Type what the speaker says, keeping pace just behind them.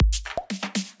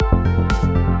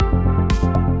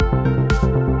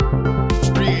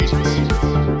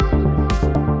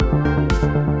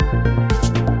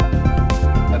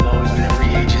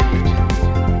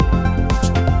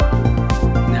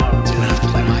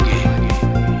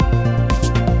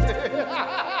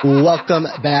Welcome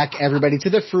back, everybody, to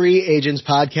the Free Agents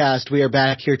Podcast. We are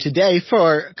back here today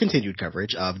for continued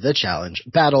coverage of the Challenge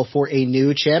Battle for a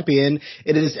New Champion.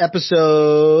 It is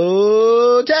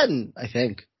episode 10, I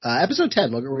think. Episode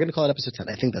 10. We're going to call it episode 10.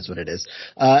 I think that's what it is.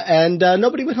 And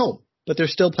nobody went home. But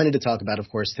there's still plenty to talk about, of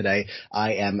course, today.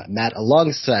 I am Matt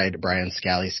alongside Brian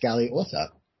Scally. Scally, what's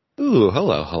up? Ooh,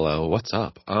 hello. What's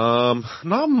up?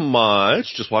 Not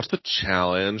much. Just watch the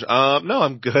challenge. No,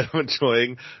 I'm good. I'm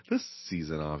enjoying this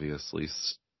season, obviously.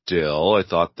 Still, I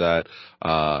thought that,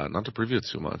 not to preview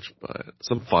too much, but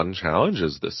some fun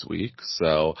challenges this week.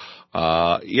 So,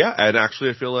 yeah, and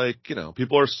actually I feel like,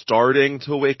 people are starting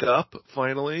to wake up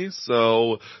finally.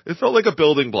 So it felt like a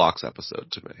building blocks episode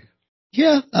to me.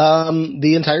 Yeah,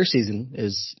 the entire season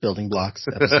is building blocks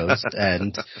episodes,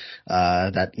 and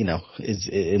that, is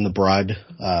in the broad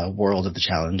world of the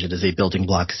challenge. It is a building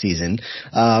block season.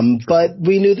 But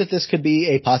we knew that this could be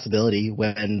a possibility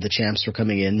when the champs were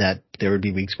coming in, that there would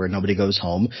be weeks where nobody goes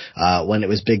home. When it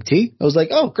was Big T, I was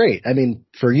like, oh, great. I mean,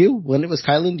 for you, when it was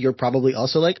Kyland, you're probably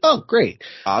also like, oh, great.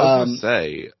 I was going to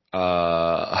say,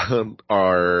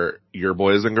 are your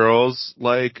boys and girls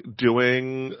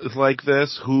doing like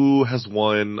this? Who has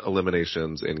won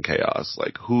eliminations in chaos?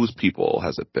 Whose people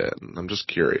has it been? I'm just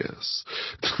curious.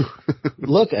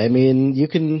 Look, I mean, you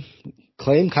can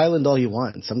claim Kyland all you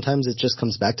want. Sometimes it just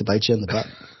comes back to bite you in the butt.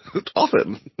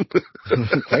 Often.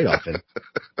 Quite often.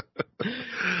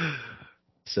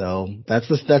 So that's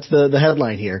the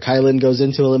headline here. Kyland goes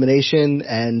into elimination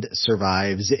and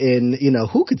survives in,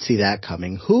 who could see that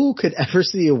coming? Who could ever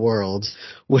see a world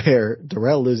where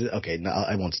Darrell loses? Okay, no,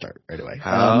 I won't start right away.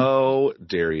 How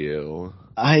dare you?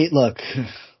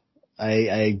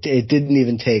 It didn't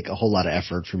even take a whole lot of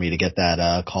effort for me to get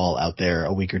that call out there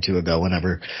a week or two ago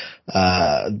whenever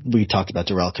we talked about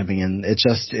Darrell coming in. It's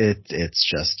just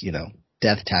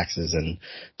death, taxes, and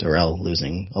Darrell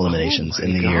losing eliminations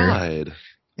in the year.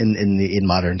 In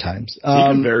modern times. He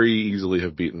could very easily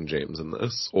have beaten James in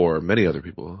this, or many other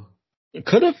people.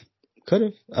 Could have.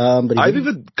 But I think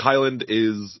that Kyland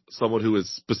is someone who is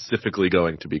specifically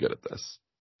going to be good at this.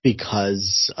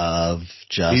 Because of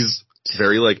He's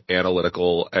very,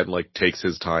 analytical and, takes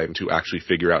his time to actually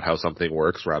figure out how something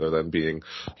works rather than being,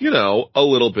 a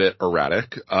little bit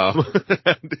erratic, and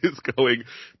is going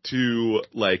to,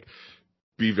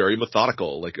 be very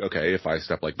methodical. Okay, if I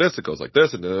step like this, it goes like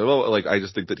this, and I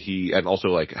just think that he, and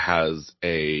also has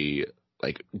a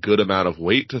good amount of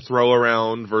weight to throw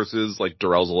around versus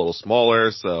Darrell's a little smaller.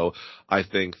 So I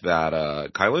think that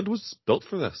Kyland was built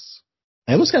for this.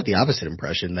 I almost got the opposite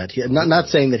impression that he, not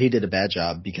saying that he did a bad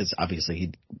job, because obviously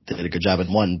he did a good job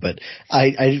and won, but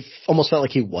I almost felt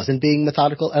like he wasn't being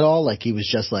methodical at all. He was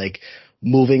just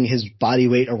moving his body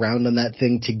weight around on that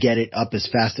thing to get it up as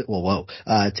fast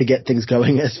to get things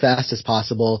going as fast as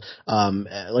possible.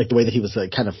 The way that he was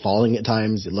kind of falling at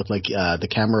times, it looked like the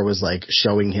camera was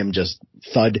showing him just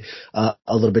thud a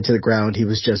little bit to the ground. He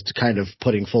was just kind of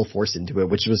putting full force into it,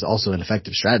 which was also an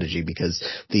effective strategy, because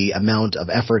the amount of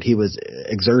effort he was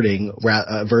exerting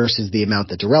versus the amount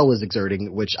that Darrell was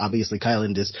exerting, which obviously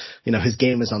Kyland is, his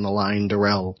game is on the line,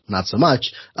 Darrell not so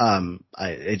much.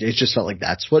 It just felt like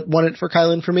that's what won it for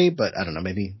Kyland for me, but I don't know,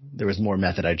 maybe there was more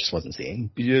method I just wasn't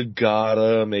seeing. You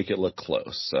gotta make it look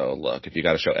close. So look, if you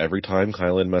gotta show every time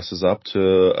Kyland messes up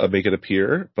to make it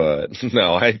appear, but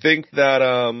no, I think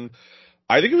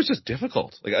it was just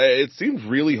difficult. It seemed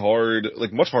really hard,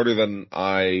 much harder than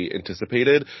I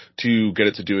anticipated to get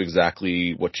it to do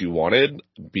exactly what you wanted,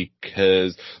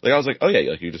 because I was like, oh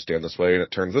yeah, you just stand this way and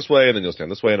it turns this way, and then you'll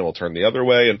stand this way and it will turn the other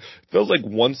way. And it feels like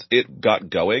once it got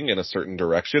going in a certain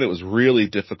direction, it was really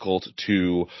difficult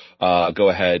to go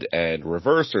ahead and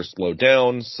reverse or slow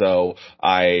down. So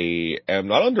I am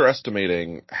not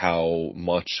underestimating how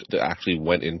much that actually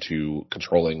went into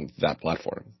controlling that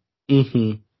platform.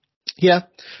 Mm-hmm. Yeah.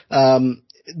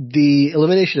 The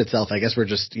elimination itself, I guess we're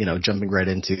just, jumping right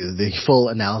into the full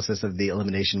analysis of the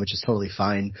elimination, which is totally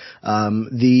fine.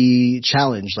 The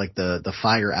challenge, the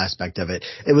fire aspect of it,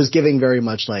 it was giving very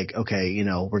much okay,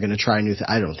 we're going to try new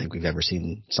I don't think we've ever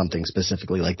seen something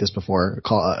specifically like this before.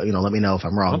 Let me know if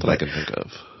I'm wrong. Not that I can think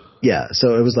of. Yeah,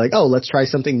 so it was let's try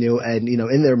something new. And,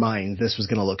 in their minds, this was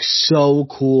going to look so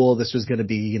cool. This was going to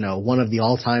be, one of the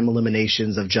all-time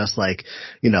eliminations of just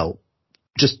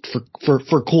just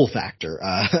for cool factor.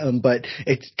 But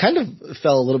it kind of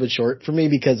fell a little bit short for me,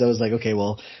 because I was like, okay,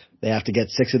 well, they have to get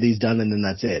 6 of these done and then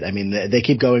that's it. I mean, they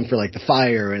keep going for the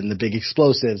fire and the big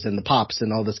explosives and the pops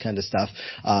and all this kind of stuff.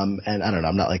 And I don't know,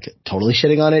 I'm not totally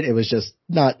shitting on it. It was just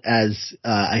not as,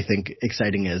 I think,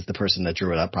 exciting as the person that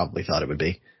drew it up probably thought it would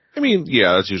be. I mean,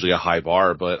 yeah, that's usually a high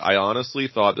bar, but I honestly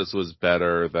thought this was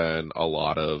better than a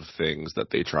lot of things that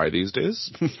they try these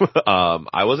days.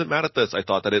 I wasn't mad at this. I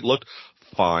thought that it looked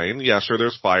fine. Yeah, sure,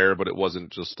 there's fire, but it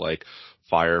wasn't just like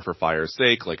fire for fire's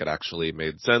sake. Like, it actually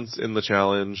made sense in the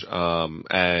challenge.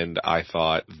 And I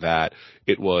thought that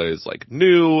it was like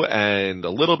new and a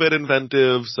little bit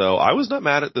inventive. So I was not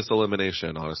mad at this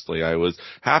elimination, honestly. I was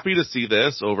happy to see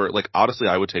this over, like, honestly,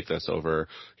 I would take this over,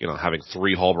 having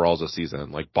 3 hall brawls a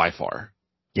season, like, by far.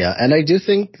 Yeah, and I do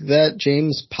think that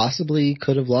James possibly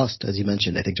could have lost, as you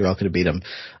mentioned. I think Darrell could have beat him.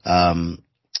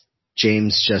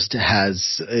 James just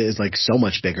is like so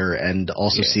much bigger and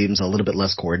also seems a little bit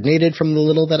less coordinated from the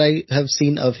little that I have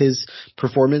seen of his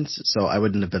performance. So I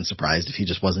wouldn't have been surprised if he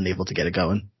just wasn't able to get it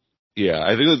going. Yeah,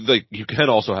 I think like you can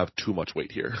also have too much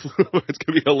weight here. It's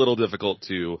gonna be a little difficult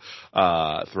to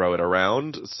throw it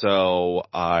around. So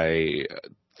I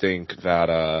think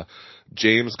that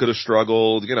James could have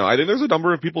struggled. I think there's a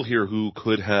number of people here who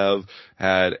could have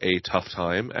had a tough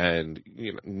time and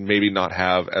maybe not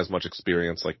have as much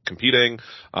experience like competing,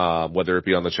 whether it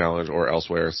be on the challenge or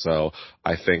elsewhere. So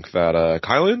I think that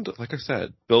Kyland, like I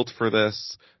said, built for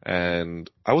this, and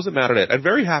I wasn't mad at it. I'm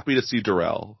very happy to see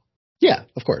Darrell. Yeah,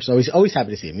 of course. Always happy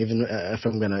to see him, even if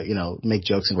I'm gonna, make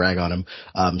jokes and rag on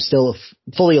him. Still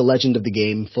fully a legend of the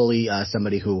game, fully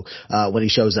somebody who, when he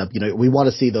shows up, we want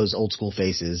to see those old school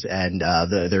faces, and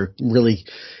they're really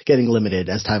getting limited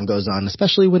as time goes on,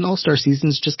 especially when All-Star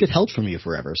seasons just get held from you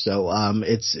forever. So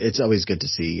it's always good to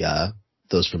see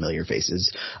those familiar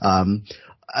faces.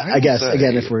 I guess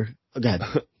again, if we're go ahead.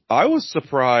 I was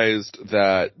surprised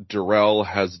that Darrell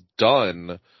has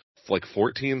done like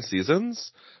 14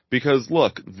 seasons. Because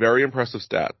look, very impressive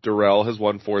stat. Darrell has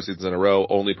won 4 seasons in a row,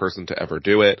 only person to ever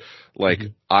do it. Like,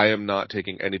 I am not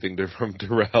taking anything from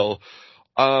Darrell.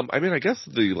 I mean, I guess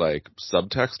the like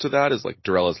subtext to that is like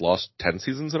Darrell has lost 10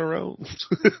 seasons in a row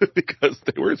because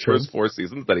they were his first 4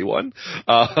 seasons that he won.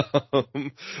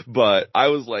 But I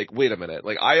was like, wait a minute.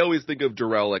 Like, I always think of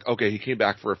Darrell like, okay, he came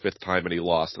back for a 5th time and he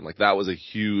lost, and like that was a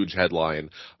huge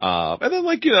headline. And then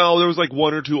like, there was like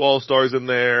 1 or 2 All-Stars in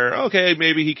there. Okay,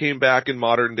 maybe he came back in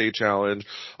Modern Day Challenge.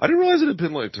 I didn't realize it had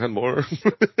been like 10 more.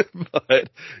 But,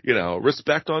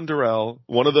 respect on Darrell,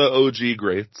 one of the OG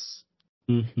greats.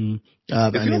 Mm-hmm. I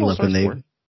mean, look,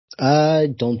 I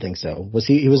don't think so.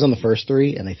 He was on the first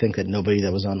 3, and I think that nobody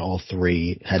that was on all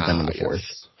 3 had been in the 4th.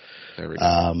 Yes. There we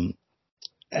go.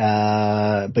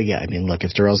 But yeah, I mean, look,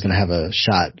 if Darrell's gonna have a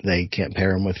shot, they can't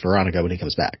pair him with Veronica when he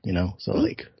comes back, So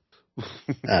like,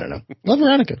 I don't know. Love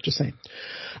Veronica, just saying.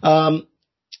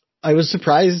 I was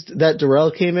surprised that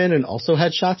Darrell came in and also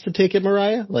had shots to take at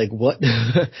Mariah. Like, what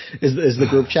is the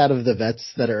group chat of the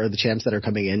vets that are the champs that are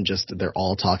coming in? Just they're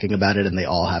all talking about it and they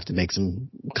all have to make some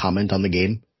comment on the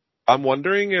game. I'm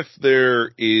wondering if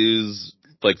there is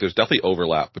like there's definitely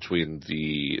overlap between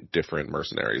the different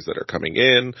mercenaries that are coming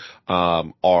in.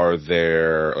 Are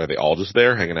they all just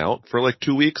there hanging out for like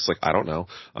 2 weeks? Like, I don't know.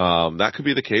 That could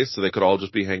be the case. So they could all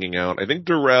just be hanging out. I think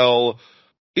Darrell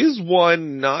is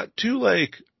one not to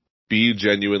like be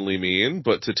genuinely mean,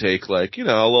 but to take like, a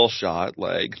little shot,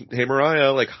 like, hey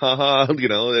Mariah, like, haha,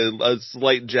 a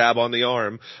slight jab on the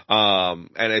arm. And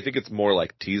I think it's more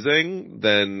like teasing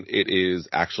than it is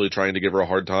actually trying to give her a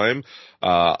hard time.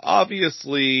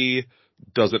 Obviously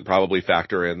doesn't probably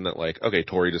factor in that like, okay,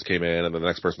 Tori just came in and then the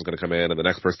next person's going to come in and the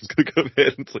next person's going to come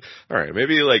in. It's like, all right,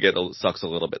 maybe like it sucks a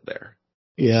little bit there.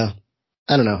 Yeah.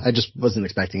 I don't know. I just wasn't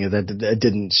expecting it. That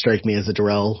didn't strike me as a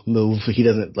Darrell move. He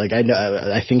doesn't like.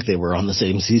 I think they were on the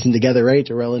same season together, right?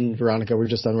 Darrell and Veronica were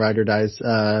just on Ride or Dies,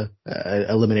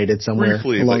 eliminated somewhere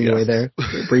along the way there,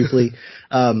 briefly.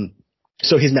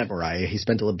 So he's met Mariah. He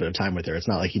spent a little bit of time with her. It's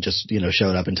not like he just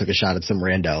showed up and took a shot at some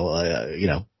rando.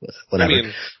 Whatever. I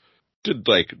mean, did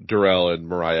like Darrell and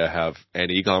Mariah have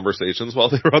any conversations while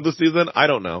they were on the season? I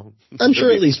don't know. I'm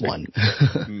sure at least one.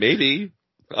 Maybe.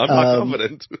 I'm not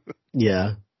confident.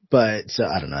 Yeah. But so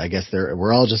I don't know. I guess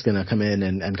we're all just gonna come in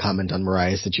and comment on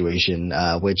Mariah's situation,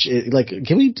 which like,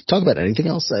 can we talk about anything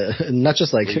else? Not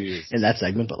just like in that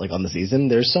segment, but like on the season.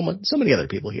 There's so many other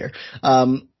people here.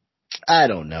 I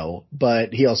don't know,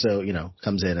 but he also,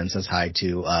 comes in and says hi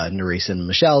to Nerys and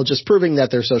Michelle, just proving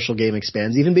that their social game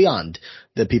expands even beyond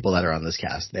the people that are on this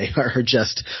cast. They are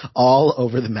just all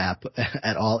over the map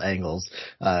at all angles.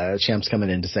 Champs coming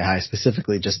in to say hi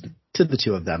specifically just to the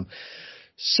 2 of them.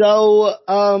 So,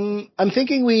 I'm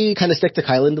thinking we kind of stick to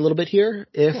Kyland a little bit here.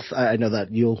 If I know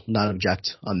that you'll not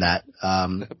object on that. I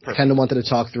kind of wanted to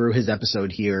talk through his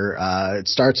episode here. It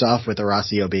starts off with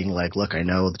Horacio being like, look, I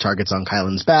know the target's on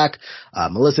Kyland's back.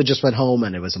 Melissa just went home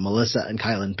and it was a Melissa and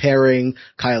Kyland pairing.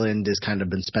 Kyland has kind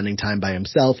of been spending time by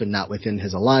himself and not within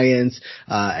his alliance.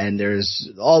 And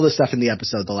there's all the stuff in the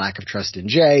episode, the lack of trust in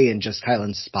Jay and just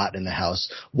Kyland's spot in the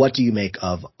house. What do you make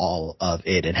of all of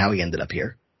it and how he ended up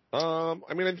here?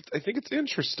 I mean, I think it's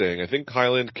interesting. I think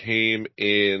Kyland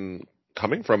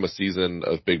coming from a season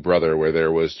of Big Brother where there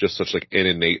was just such like an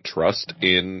innate trust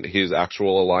in his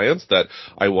actual alliance that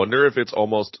I wonder if it's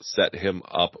almost set him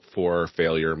up for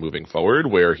failure moving forward,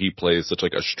 where he plays such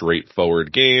like a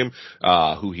straightforward game,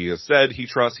 who he has said he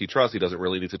trusts, he doesn't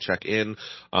really need to check in,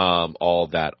 all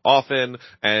that often.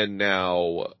 And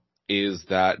now, is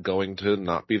that going to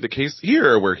not be the case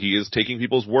here, where he is taking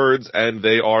people's words and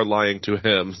they are lying to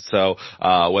him? So,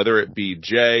 whether it be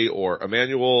Jay or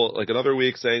Emmanuel, like another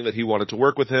week saying that he wanted to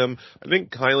work with him, I think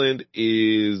Kyland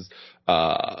is,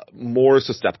 more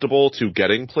susceptible to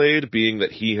getting played, being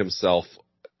that he himself,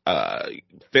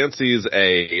 fancies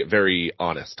a very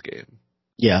honest game.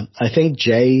 Yeah, I think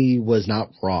Jay was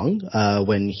not wrong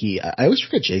when I always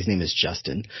forget Jay's name is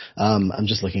Justin. I'm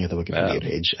just looking at the Wikipedia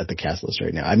page at the cast list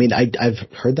right now. I mean, I've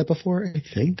heard that before, I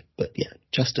think, but yeah,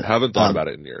 Justin. I haven't thought about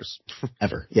it in years.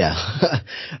 Ever, yeah.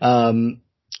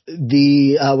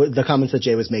 The comments that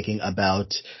Jay was making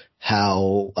about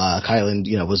how Kyland,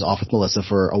 was off with Melissa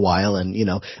for a while, and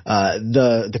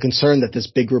the concern that this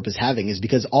big group is having is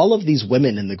because all of these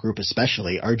women in the group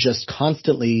especially are just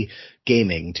constantly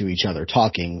gaming to each other,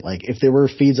 talking. Like if there were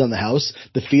feeds on the house,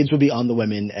 the feeds would be on the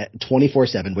women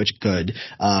 24/7, which good,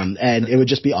 and it would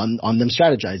just be on them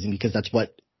strategizing because that's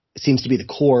what seems to be the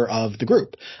core of the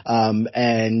group.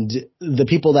 And the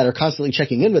people that are constantly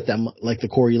checking in with them, like the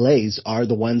core relays, are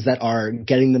the ones that are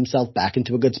getting themselves back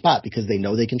into a good spot because they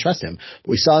know they can trust him.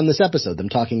 We saw in this episode them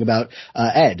talking about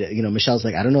Ed. Michelle's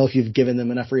like, I don't know if you've given them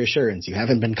enough reassurance. You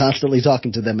haven't been constantly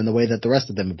talking to them in the way that the rest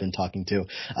of them have been talking to.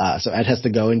 So Ed has to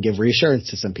go and give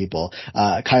reassurance to some people.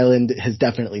 Kyland has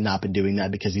definitely not been doing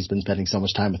that because he's been spending so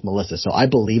much time with Melissa. So I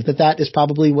believe that is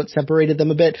probably what separated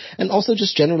them a bit. And also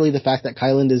just generally the fact that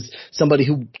Kyland is somebody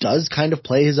who does kind of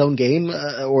play his own game,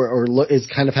 or is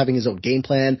kind of having his own game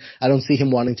plan. I don't see him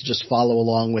wanting to just follow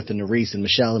along with the Nerys and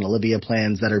Michelle and Olivia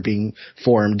plans that are being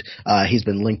formed. He's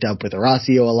been linked up with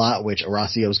Horacio a lot, which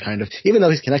Horacio's kind of, even though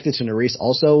he's connected to Nerys,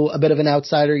 also a bit of an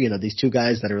outsider. These two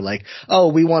guys that are like,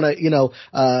 oh, we want to,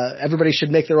 everybody should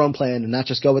make their own plan and not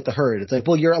just go with the herd. It's like,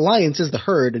 well, your alliance is the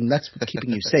herd and that's keeping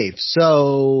you safe.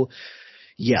 So,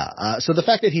 yeah. So the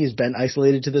fact that he's been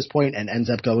isolated to this point and ends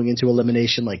up going into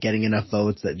elimination, like getting enough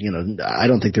votes that, I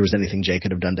don't think there was anything Jay could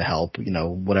have done to help,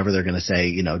 whatever they're going to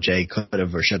say, Jay could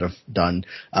have or should have done.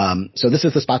 So this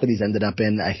is the spot that he's ended up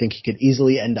in. I think he could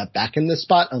easily end up back in this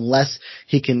spot unless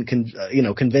he can,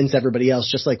 convince everybody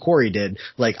else, just like Corey did,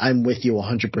 like, I'm with you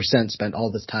 100%, spent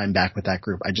all this time back with that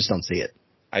group. I just don't see it.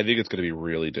 I think it's going to be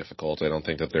really difficult. I don't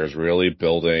think that there's really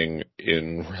building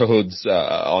inroads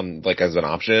on like as an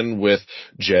option with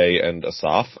Jay and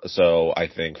Asaf. So I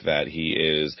think that he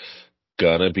is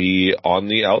gonna be on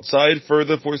the outside for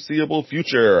the foreseeable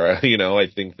future. I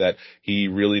think that he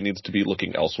really needs to be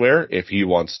looking elsewhere if he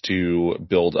wants to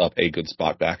build up a good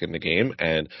spot back in the game.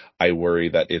 And I worry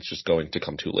that it's just going to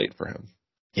come too late for him.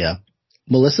 Yeah.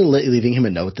 Melissa leaving him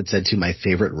a note that said, to my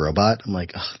favorite robot. I'm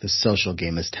like, oh, this social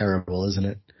game is terrible, isn't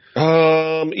it?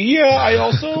 Yeah, I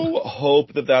also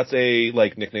hope that that's a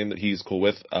like nickname that he's cool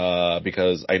with,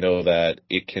 because I know that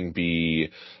it can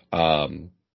be, I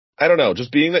don't know,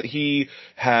 just being that he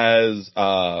has,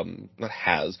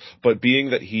 but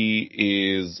being that he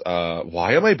is,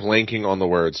 why am I blanking on the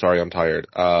word? Sorry, I'm tired.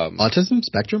 Autism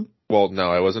spectrum? Well,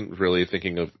 no, I wasn't really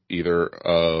thinking of either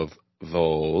of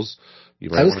those.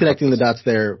 I was connecting the dots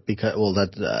there because,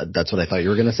 that's what I thought you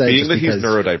were going to say. Being that he's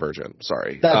neurodivergent.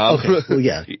 Sorry. Okay. Well,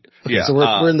 yeah. Yeah. So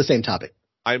we're in the same topic.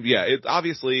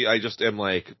 Obviously, I just am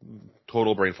like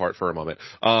total brain fart for a moment.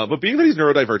 But being that he's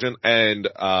neurodivergent and,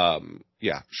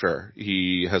 yeah, sure,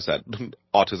 he has said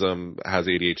autism, has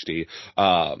ADHD.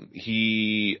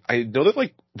 I know that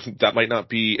like that might not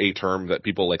be a term that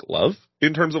people like love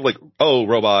in terms of like, oh,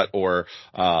 robot or,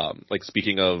 like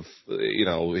speaking of,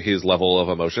 his level of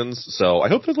emotions. So I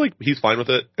hope that like he's fine with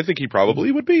it. I think he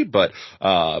probably would be, but,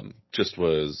 just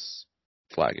was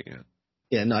flagging it.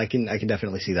 Yeah, no, I can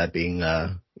definitely see that being,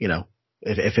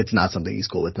 if it's not something he's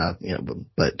cool with, not,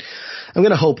 but I'm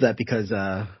going to hope that because,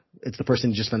 it's the person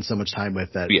you just spent so much time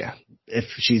with that if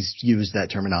she's used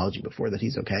that terminology before that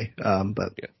he's okay.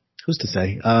 But who's to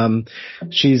say?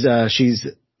 She's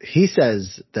he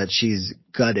says that she's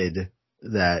gutted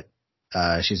that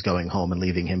she's going home and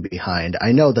leaving him behind.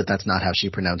 I know that that's not how she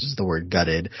pronounces the word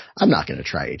gutted. I'm not going to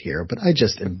try it here, but I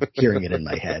just am hearing it in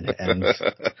my head, and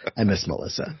I miss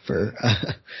Melissa for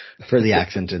the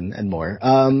accent and more.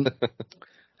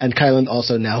 And Kylan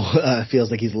also now feels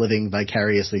like he's living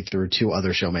vicariously through two other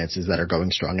showmances that are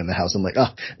going strong in the house. I'm like,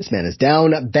 oh, this man is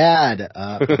down bad.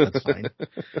 But that's fine.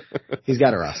 He's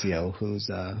got Horacio, who's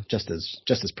just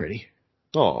as pretty.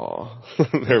 Aw,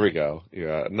 there we go.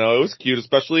 Yeah, no, it was cute,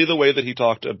 especially the way that he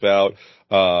talked about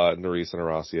Nerys and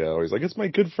Horacio. He's like, it's my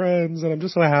good friends, and I'm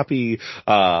just so happy.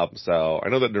 So I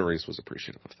know that Nerys was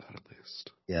appreciative of that, at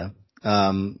least. Yeah.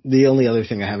 The only other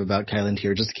thing I have about Kylan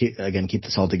here, just to keep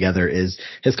this all together, is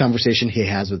his conversation he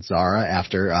has with Zara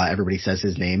after everybody says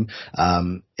his name.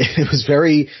 It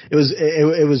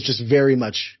was just very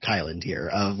much Kylan here,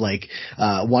 of like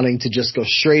wanting to just go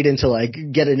straight into like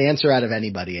get an answer out of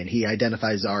anybody, and he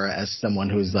identifies Zara as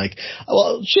someone who's like,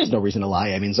 well, she has no reason to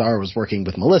lie. I mean, Zara was working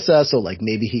with Melissa, so like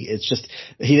maybe he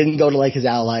didn't go to like his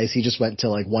allies. He just went to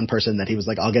like one person that he was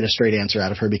like, I'll get a straight answer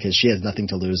out of her because she has nothing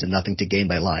to lose and nothing to gain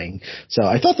by lying. So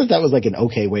I thought that was like an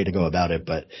okay way to go about it,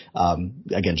 but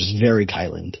again, just very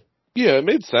Kylan. Yeah, it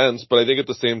made sense, but I think at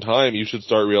the same time, you should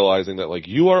start realizing that, like,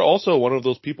 you are also one of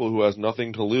those people who has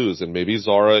nothing to lose, and maybe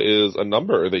Zara is a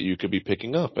number that you could be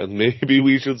picking up, and maybe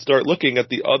we should start looking at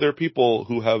the other people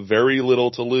who have very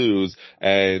little to lose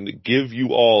and give you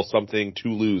all something to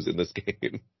lose in this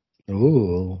game.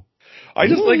 Ooh. I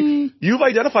just, like, you've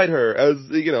identified her as,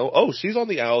 you know, oh, she's on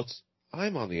the outs,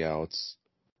 I'm on the outs.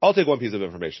 I'll take one piece of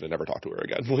information and never talk to her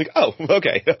again. I'm like, oh,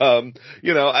 okay.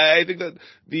 You know, I think that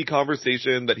the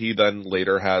conversation that he then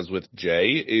later has with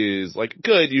Jay is like,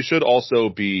 good. You should also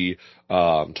be,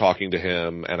 talking to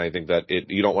him. And I think that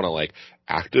you don't want to like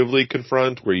actively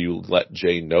confront where you let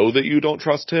Jay know that you don't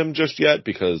trust him just yet,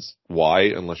 because why,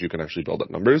 unless you can actually build up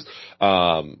numbers.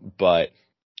 But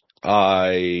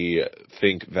I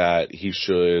think that he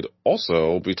should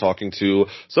also be talking to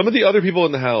some of the other people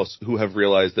in the house who have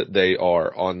realized that they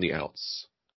are on the outs.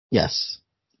 Yes.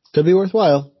 Could be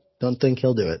worthwhile. Don't think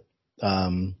he'll do it.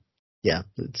 Yeah,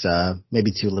 it's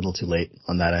maybe too little too late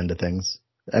on that end of things.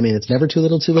 I mean, it's never too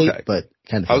little too late, okay. But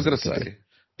kind of. I was going to say,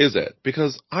 is it?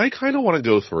 Because I kind of want to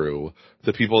go through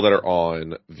the people that are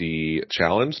on the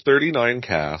Challenge 39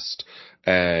 cast,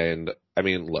 and I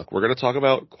mean, look, we're going to talk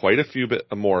about quite a few bit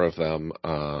more of them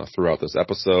throughout this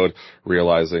episode,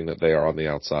 realizing that they are on the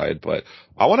outside. But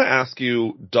I want to ask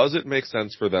you, does it make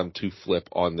sense for them to flip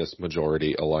on this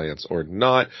majority alliance or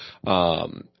not?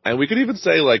 And we could even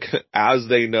say, like, as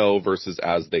they know versus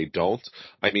as they don't.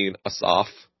 I mean, Asaf.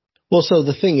 Well, so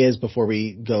the thing is, before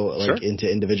we go like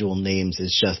into individual names,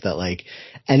 is just that like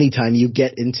anytime you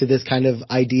get into this kind of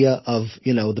idea of,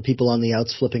 you know, the people on the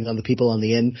outs flipping on the people on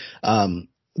the in,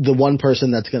 the one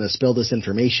person that's going to spill this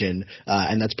information,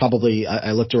 and that's probably,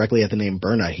 I look directly at the name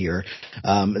Berna here,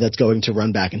 that's going to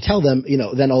run back and tell them, you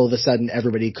know, then all of a sudden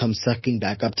everybody comes sucking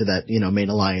back up to that, you know, main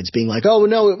alliance being like, oh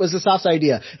no, it was Asaf's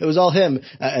idea. It was all him.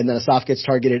 And then Asaf gets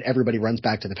targeted. Everybody runs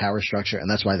back to the power structure.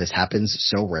 And that's why this happens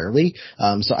so rarely.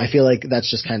 So I feel like that's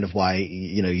just kind of why,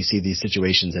 you know, you see these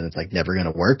situations and it's like never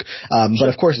going to work. But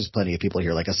of course there's plenty of people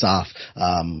here like Asaf,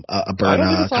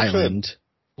 Berna, Kylan.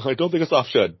 I don't think Asaf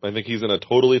should. I think he's in a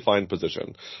totally fine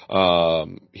position.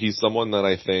 He's someone that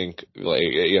I think, like,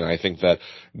 you know, I think that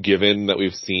given that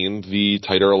we've seen the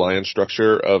tighter alliance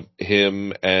structure of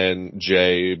him and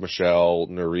Jay, Michelle,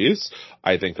 Nerys,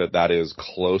 I think that that is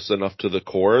close enough to the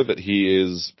core that he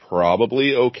is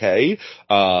probably okay.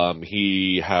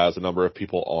 He has a number of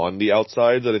people on the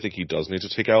outside that I think he does need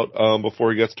to take out,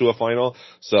 before he gets to a final.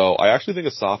 So I actually think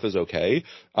Asaf is okay.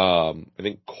 I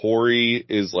think Corey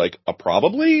is like a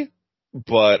probably,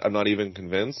 but I'm not even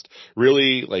convinced.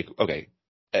 Really, like, okay,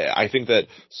 I think that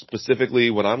specifically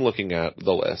when I'm looking at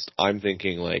the list, I'm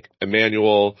thinking like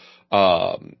Emmanuel,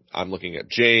 I'm looking at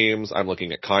James, I'm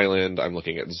looking at Kylan, I'm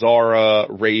looking at Zara,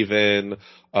 Raven,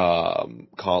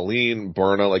 Colleen,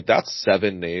 Berna, like that's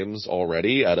 7 names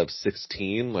already out of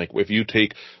 16. Like if you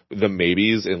take the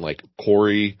maybes in like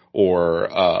Corey or,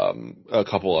 a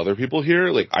couple other people here,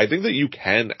 like I think that you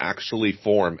can actually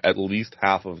form at least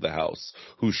half of the house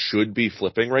who should be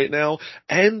flipping right now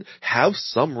and have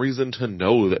some reason to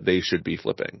know that they should be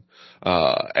flipping.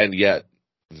 And yet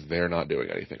they're not doing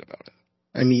anything about it.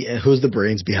 I mean, who's the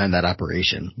brains behind that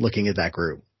operation, looking at that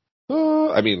group?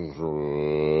 I mean,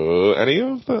 any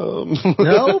of them?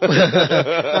 No,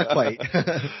 not quite.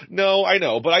 No, I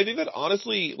know. But I think that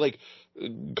honestly, like,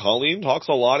 Colleen talks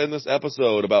a lot in this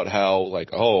episode about how, like,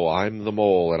 oh, I'm the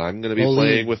mole and I'm going to be Holy.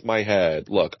 playing with my head.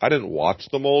 Look, I didn't watch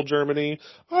The Mole Germany.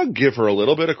 I'll give her a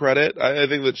little bit of credit. I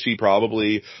think that she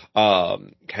probably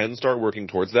can start working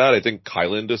towards that. I think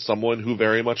Kyland is someone who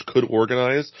very much could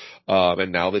organize.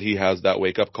 And now that he has that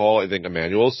wake-up call, I think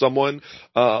Emmanuel is someone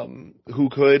who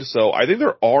could. So I think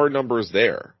there are numbers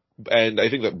there. And I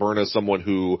think that Berna is someone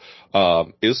who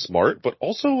is smart, but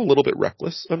also a little bit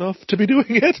reckless enough to be doing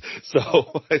it.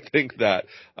 So I think that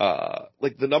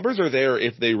like the numbers are there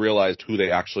if they realized who they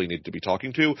actually need to be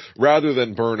talking to, rather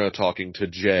than Berna talking to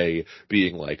Jay,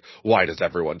 being like, "Why does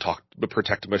everyone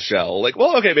protect Michelle?" Like,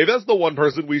 well, okay, maybe that's the one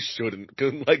person we shouldn't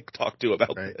like talk to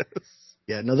about this.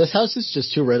 Yeah, no, this house is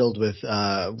just too riddled with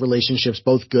relationships,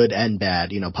 both good and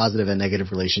bad, positive and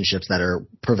negative relationships that are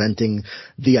preventing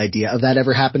the idea of that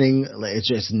ever happening.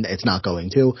 It's not going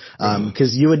to,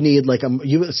 because you would need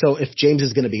so if James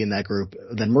is going to be in that group,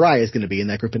 then Mariah is going to be in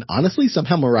that group. And honestly,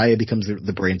 somehow Mariah becomes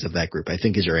the brains of that group, I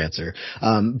think is your answer.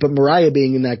 But Mariah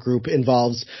being in that group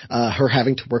involves her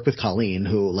having to work with Colleen,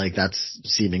 who that's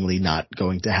seemingly not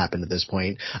going to happen at this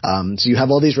point. So you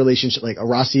have all these relationships, like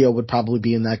Horacio would probably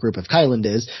be in that group if Kyland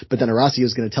is, but then Horacio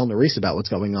is going to tell Nerys about what's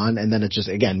going on, and then it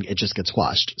just gets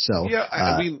squashed. So yeah,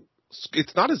 I mean,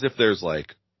 it's not as if there's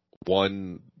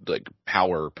one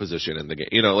power position in the game.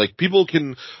 People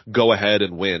can go ahead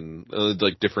and win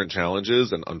different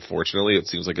challenges, and unfortunately it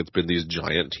seems like it's been these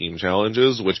giant team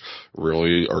challenges which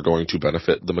really are going to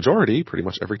benefit the majority pretty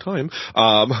much every time.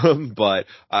 But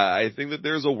I think that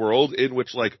there's a world in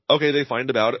which okay, they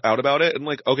find out about it and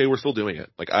okay, we're still doing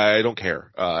it. I don't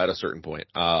care at a certain point.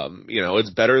 It's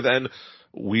better than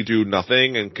we do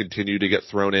nothing and continue to get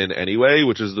thrown in anyway,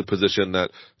 which is the position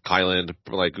that Kyland,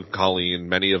 Colleen,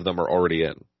 many of them are already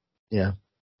in. Yeah.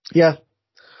 Yeah.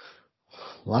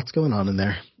 Lots going on in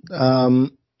there.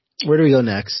 Where do we go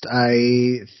next?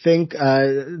 I think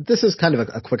this is kind of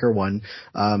a quicker one,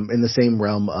 in the same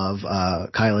realm of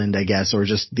Kyland, I guess, or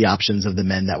just the options of the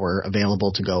men that were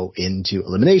available to go into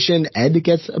elimination. Ed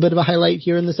gets a bit of a highlight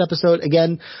here in this episode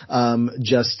again,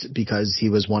 just because he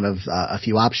was one of a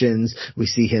few options. We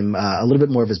see him a little bit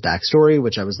more of his backstory,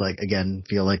 which I was again,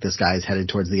 feel like this guy is headed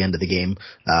towards the end of the game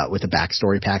with a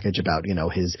backstory package about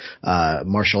his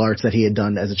martial arts that he had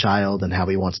done as a child and how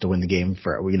he wants to win the game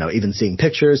for even seeing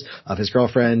pictures of his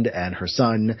girlfriend and her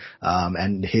son,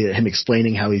 and him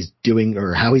explaining how he's doing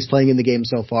or how he's playing in the game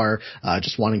so far,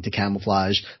 just wanting to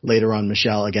camouflage. Later on,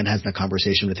 Michelle again has that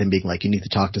conversation with him being like, you need to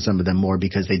talk to some of them more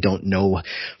because they don't know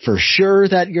for sure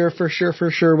that you're for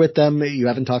sure with them. You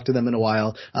haven't talked to them in a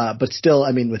while. But still,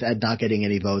 I mean, with Ed not getting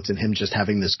any votes and him just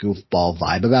having this goofball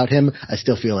vibe about him, I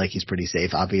still feel like he's pretty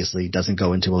safe. Obviously doesn't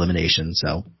go into elimination.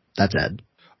 So that's Ed.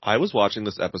 I was watching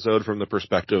this episode from the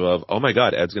perspective of, oh my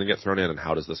God, Ed's going to get thrown in, and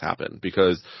how does this happen?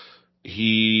 Because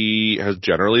he has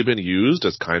generally been used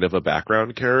as kind of a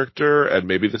background character, and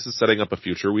maybe this is setting up a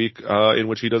future week in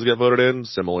which he does get voted in,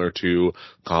 similar to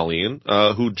Colleen,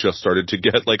 who just started to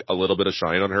get a little bit of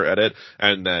shine on her edit,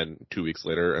 and then 2 weeks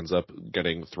later ends up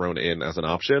getting thrown in as an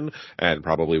option, and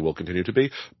probably will continue to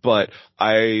be. But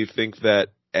I think that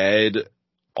Ed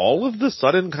all of the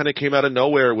sudden kind of came out of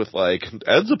nowhere with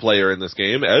Ed's a player in this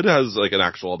game. Ed has an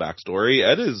actual backstory.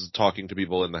 Ed is talking to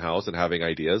people in the house and having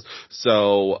ideas.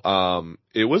 So,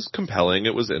 it was compelling.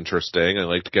 It was interesting. I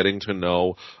liked getting to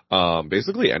know,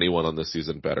 basically anyone on this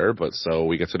season better. But so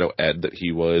we get to know Ed, that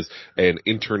he was an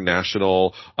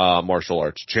international, martial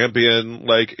arts champion,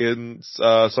 in,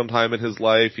 some time in his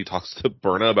life. He talks to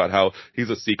Berna about how he's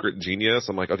a secret genius.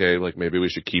 I'm like, okay, maybe we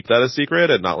should keep that a secret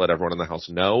and not let everyone in the house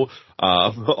know,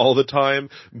 all the time.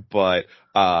 But,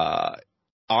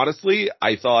 honestly,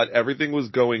 I thought everything was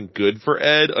going good for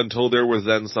Ed until there was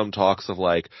then some talks of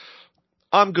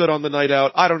I'm good on the night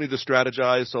out. I don't need to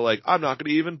strategize. So I'm not going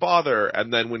to even bother.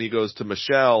 And then when he goes to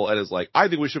Michelle and is I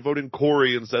think we should vote in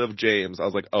Corey instead of James. I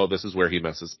was like, oh, this is where he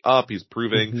messes up. He's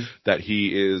proving that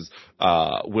he is,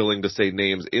 willing to say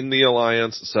names in the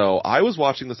alliance. So I was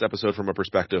watching this episode from a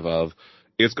perspective of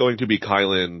it's going to be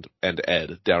Kyland and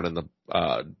Ed down in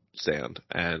the, sand.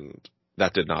 And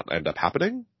that did not end up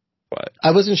happening. But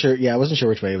I wasn't sure. Yeah, I wasn't sure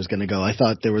which way it was going to go. I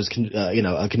thought there was,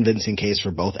 a convincing case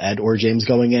for both Ed or James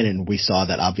going in, and we saw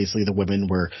that obviously the women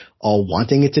were all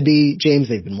wanting it to be James.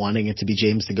 They've been wanting it to be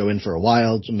James to go in for a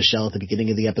while. Michelle at the beginning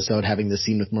of the episode having the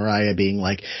scene with Mariah being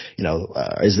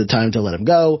is it time to let him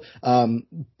go?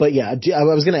 But yeah, I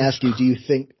was going to ask you, do you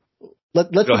think Let's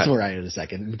Go get ahead. to Mariah in a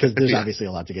second, because there's Yeah. obviously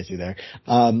a lot to get to there.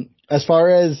 As far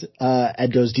as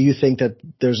Ed goes, do you think that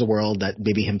there's a world that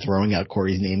maybe him throwing out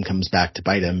Corey's name comes back to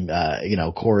bite him?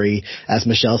 Corey, as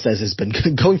Michelle says, has been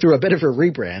going through a bit of a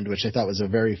rebrand, which I thought was a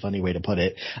very funny way to put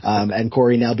it. And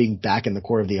Corey now being back in the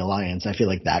core of the alliance, I feel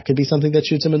like that could be something that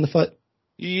shoots him in the foot.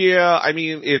 Yeah, I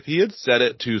mean, if he had said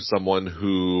it to someone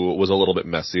who was a little bit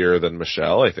messier than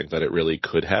Michelle, I think that it really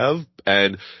could have.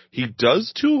 And he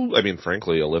does too, I mean,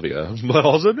 frankly, Olivia, but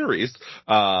also Nerys.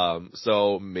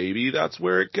 So maybe that's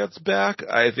where it gets back.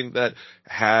 I think that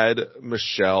had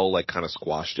Michelle like kind of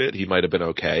squashed it, he might have been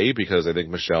okay, because I think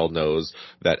Michelle knows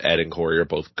that Ed and Corey are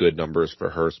both good numbers for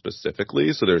her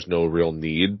specifically. So there's no real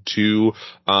need to,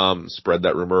 spread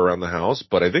that rumor around the house.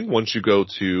 But I think once you go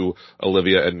to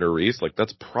Olivia and Nerys, like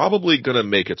that's probably going to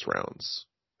make its rounds.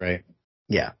 Right.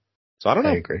 Yeah. So I don't know.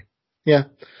 I agree. Yeah.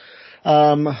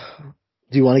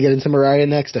 Do you want to get into Mariah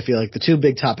next? I feel like the two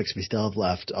big topics we still have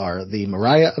left are the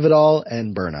Mariah of it all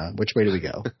and Berna. Which way do we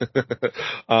go?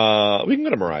 We can go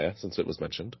to Mariah since it was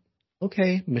mentioned.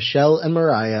 Okay, Michelle and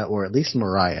Mariah, or at least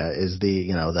Mariah is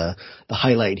the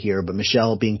highlight here, but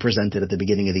Michelle being presented at the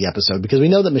beginning of the episode, because we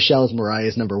know that Michelle is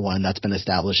Mariah's number one. That's been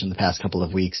established in the past couple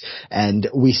of weeks. And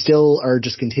we still are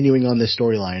just continuing on this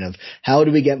storyline of how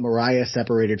do we get Mariah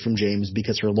separated from James,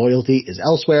 because her loyalty is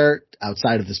elsewhere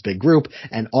outside of this big group,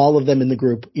 and all of them in the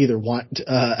group either want,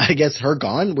 I guess, her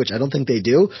gone, which I don't think they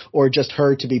do, or just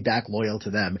her to be back loyal to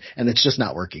them. And it's just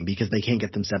not working because they can't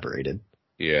get them separated.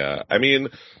 Yeah, I mean,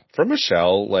 for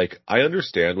Michelle, like, I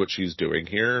understand what she's doing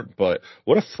here, but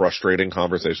what a frustrating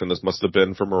conversation this must have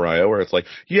been for Mariah, where it's like,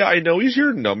 yeah, I know he's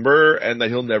your number and that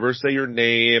he'll never say your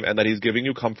name and that he's giving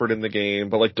you comfort in the game,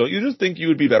 but like, don't you just think you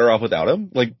would be better off without him?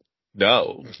 Like,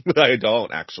 no, I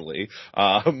don't actually.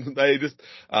 I think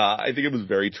it was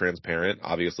very transparent,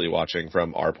 obviously watching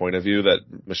from our point of view, that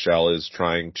Michelle is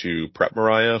trying to prep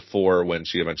Mariah for when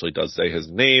she eventually does say his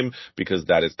name, because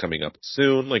that is coming up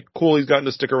soon. Like, cool, he's gotten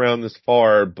to stick around this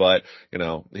far, but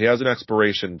he has an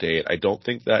expiration date. I don't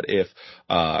think that if,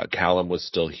 Callum was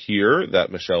still here,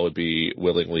 that Michelle would be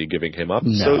willingly giving him up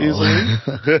so easily.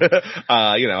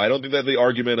 I don't think that the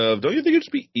argument of, don't you think it'd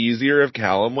just be easier if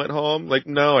Callum went home? Like,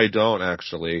 no, I don't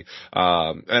actually.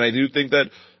 And I do think that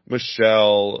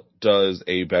Michelle does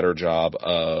a better job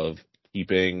of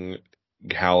keeping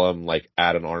Callum like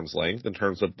at an arm's length in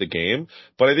terms of the game.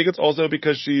 But I think it's also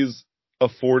because she's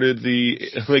afforded the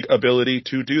like ability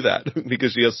to do that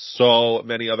because she has so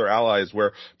many other allies,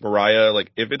 where Mariah, like,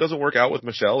 if it doesn't work out with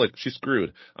Michelle, like, she's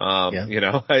screwed.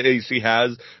 She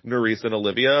has Nerys and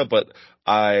Olivia, but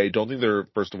I don't think they're,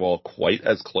 first of all, quite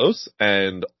as close.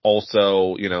 And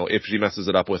also, if she messes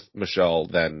it up with Michelle,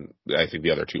 then I think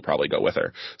the other two probably go with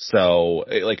her. So,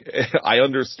 I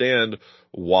understand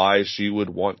why she would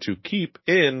want to keep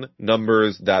in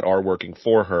numbers that are working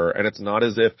for her. And it's not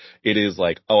as if it is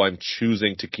like, oh, I'm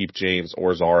choosing to keep James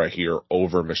or Zara here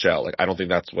over Michelle. Like, I don't think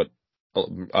that's what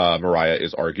Mariah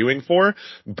is arguing for,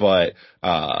 but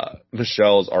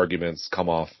Michelle's arguments come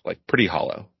off like pretty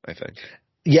hollow, I think.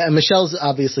 Yeah, and Michelle's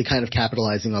obviously kind of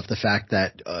capitalizing off the fact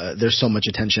that there's so much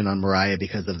attention on Mariah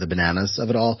because of the bananas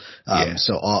of it all.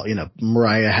 So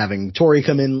Mariah having Tori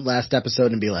come in last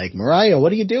episode and be like, Mariah,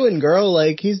 what are you doing, girl?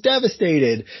 Like, he's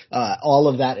devastated. All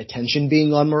of that attention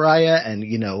being on Mariah, and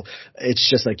it's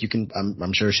just like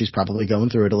I'm sure she's probably going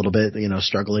through it a little bit,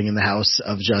 struggling in the house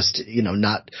of just,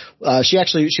 not.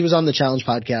 She was on the Challenge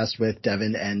podcast with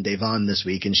Devin and Davon this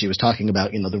week, and she was talking about,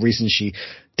 the reason she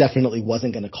definitely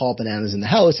wasn't going to call bananas in the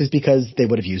house is because they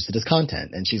would have used it as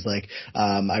content. And she's like,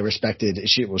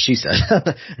 she said,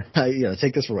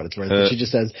 take this for what it's worth. But she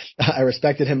just says, I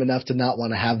respected him enough to not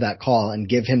want to have that call and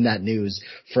give him that news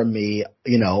from me,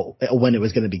 when it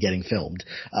was going to be getting filmed.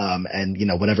 And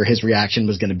whatever his reaction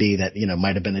was going to be, that,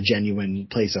 might have been a genuine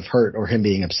place of hurt or him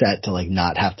being upset to like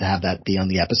not have to have that be on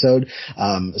the episode.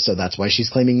 So that's why she's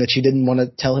claiming that she didn't want to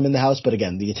tell him in the house. But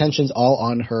again, the attention's all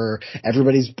on her.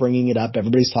 Everybody's bringing it up.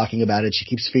 Everybody's talking about it. She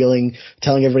keeps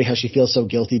telling everybody how she feels so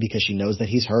guilty because she knows that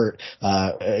he's hurt,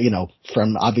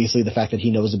 from obviously the fact that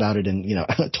he knows about it, and,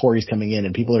 Tori's coming in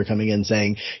and people are coming in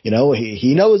saying,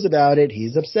 he knows about it.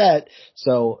 He's upset.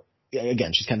 So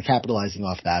again, she's kind of capitalizing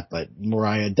off that, but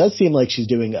Mariah does seem like she's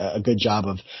doing a good job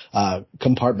of,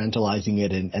 compartmentalizing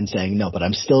it and saying, no, but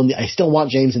I still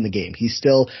want James in the game. He's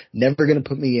still never going to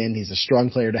put me in. He's a strong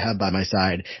player to have by my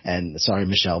side. And sorry,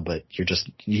 Michelle, but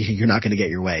you're not going to get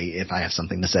your way if I have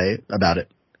something to say about it.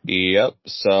 Yep.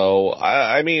 So,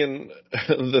 I mean,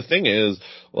 the thing is,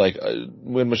 like,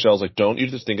 when Michelle's like, don't you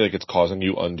just think like it's causing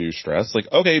you undue stress?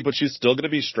 Like, okay, but she's still going to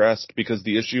be stressed because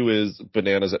the issue is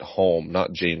Bananas at home,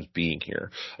 not James being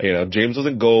here. You know, James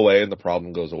doesn't go away and the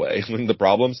problem goes away. The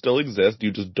problem still exists.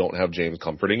 You just don't have James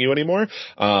comforting you anymore.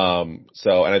 And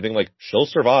I think like she'll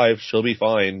survive. She'll be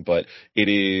fine, but it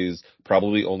is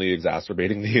probably only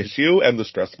exacerbating the issue and the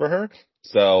stress for her.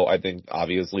 So I think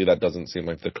obviously that doesn't seem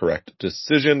like the correct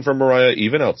decision for Mariah,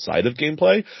 even outside of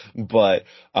gameplay. But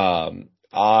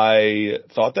I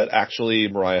thought that actually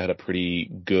Mariah had a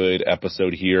pretty good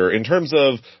episode here in terms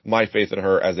of my faith in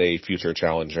her as a future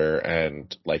challenger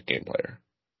and like game player.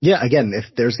 Yeah, again, if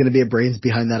there's going to be a brains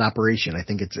behind that operation, I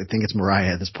think it's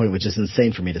Mariah at this point, which is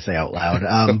insane for me to say out loud.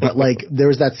 But like, there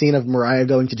was that scene of Mariah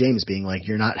going to James being like,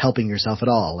 you're not helping yourself at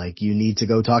all. Like, you need to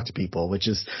go talk to people, which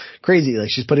is crazy.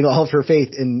 Like, she's putting all of her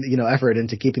faith in, effort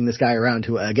into keeping this guy around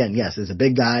who, again, yes, is a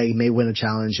big guy, may win a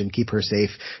challenge and keep her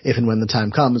safe if and when the time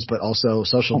comes, but also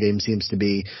social game seems to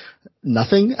be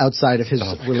nothing outside of his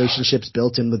relationships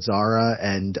built in with Zara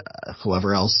and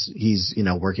whoever else he's,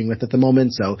 working with at the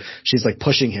moment. So she's like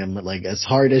pushing him like as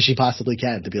hard as she possibly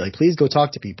can to be like, please go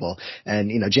talk to people.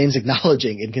 And, James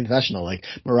acknowledging in confessional, like,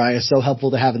 Mariah is so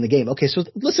helpful to have in the game. Okay, so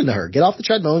listen to her, get off the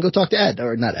treadmill and go talk to Ed,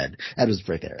 or not Ed. Ed was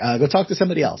right there. Go talk to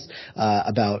somebody else,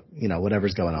 about,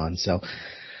 whatever's going on. So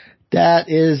that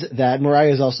is that.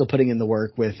 Mariah is also putting in the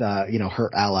work with, her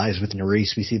allies with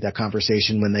Nurys. We see that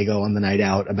conversation when they go on the night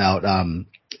out about,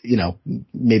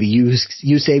 maybe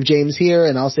you save James here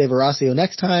and I'll save Horacio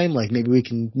next time. Like, maybe we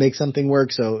can make something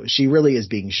work. So she really is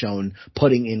being shown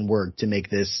putting in work to make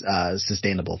this,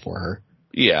 sustainable for her.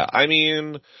 Yeah, I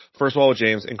mean, first of all, with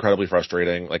James, incredibly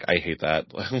frustrating. Like, I hate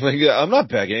that. Like, I'm not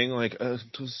begging. Like,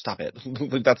 stop it.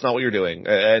 Like, that's not what you're doing.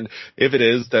 And if it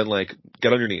is, then like,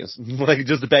 get on your knees. Like,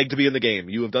 just beg to be in the game.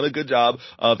 You have done a good job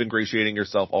of ingratiating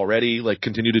yourself already. Like,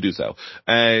 continue to do so.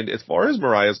 And as far as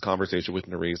Mariah's conversation with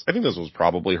Nurys, I think this was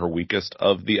probably her weakest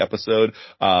of the episode.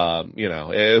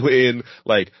 In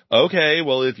like, okay,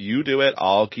 well, if you do it,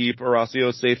 I'll keep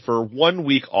Horacio safe for 1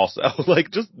 week also.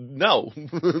 Like, just no.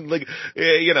 Like,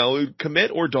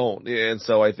 commit or don't. And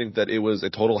so I think that it was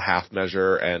a total half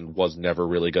measure and was never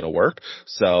really going to work.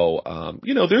 So,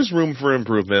 there's room for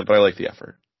improvement, but I like the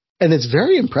effort. And it's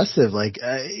very impressive, like,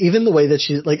 even the way that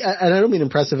she, like, and I don't mean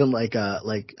impressive in like,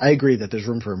 I agree that there's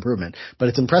room for improvement, but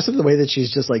it's impressive the way that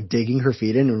she's just like digging her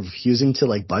feet in and refusing to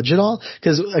like budge at all.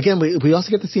 Cause again, we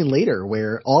also get the scene later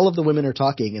where all of the women are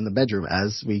talking in the bedroom,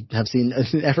 as we have seen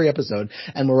in every episode,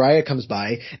 and Mariah comes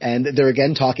by and they're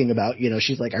again talking about,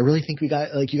 she's like, I really think you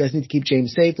guys need to keep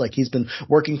James safe. Like, he's been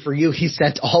working for you. He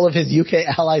sent all of his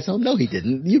UK allies home. No, he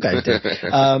didn't. You guys did.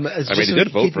 I mean, he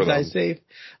did vote for them. Guys safe.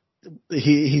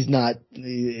 He's not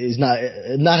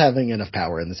having enough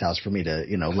power in this house for me to,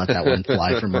 let that one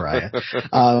fly from Mariah.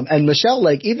 And Michelle,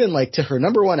 like, even like to her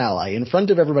number one ally in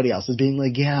front of everybody else is being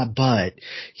like, but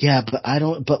I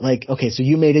don't, but like, okay, so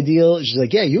you made a deal. She's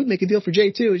like, yeah, you would make a deal for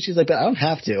Jay too. And she's like, but I don't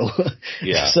have to.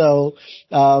 Yeah. So,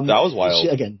 that was wild.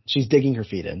 She's digging her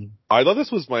feet in. I thought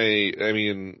this was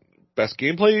best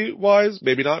gameplay wise,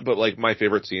 maybe not, but like my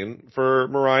favorite scene for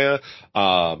Mariah.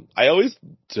 I always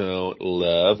don't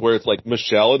love where it's like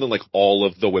Michelle and then like all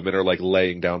of the women are like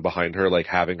laying down behind her, like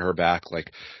having her back,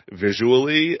 like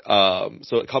visually.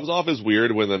 So it comes off as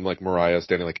weird when then like Mariah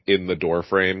standing like in the door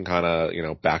frame, kind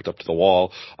of, backed up to the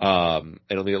wall. I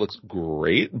don't think it looks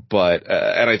great, but,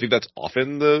 and I think that's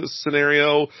often the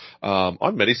scenario,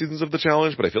 on many seasons of the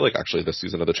challenge, but I feel like actually this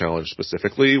season of the challenge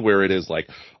specifically where it is like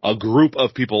a group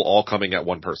of people all coming at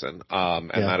one person.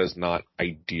 That is not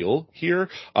ideal here.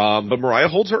 But Mariah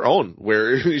holds her own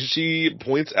where she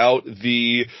points out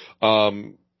the,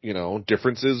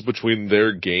 differences between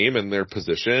their game and their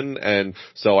position. And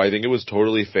so I think it was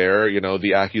totally fair.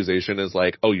 The accusation is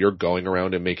like, oh, you're going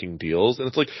around and making deals. And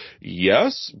it's like,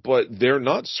 yes, but they're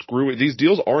not these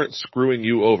deals aren't screwing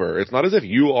you over. It's not as if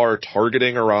you are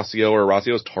targeting Horacio or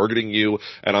Horacio is targeting you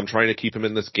and I'm trying to keep him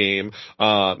in this game.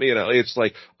 It's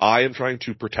like, I am trying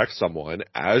to protect someone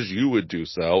as you would do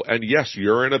so. And yes,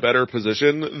 you're in a better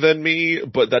position than me,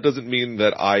 but that doesn't mean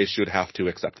that I should have to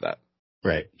accept that.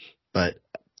 Right. But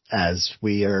as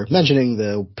we are mentioning,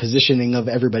 the positioning of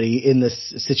everybody in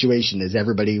this situation is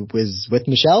everybody was with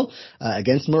Michelle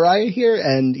against Mariah here,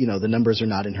 and the numbers are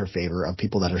not in her favor of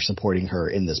people that are supporting her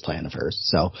in this plan of hers.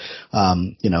 So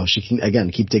she can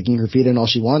again keep digging her feet in all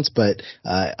she wants, but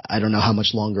I don't know how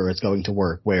much longer it's going to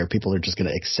work where people are just going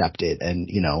to accept it and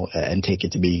and take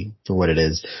it to be for what it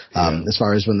is. As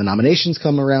far as when the nominations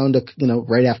come around,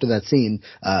 right after that scene,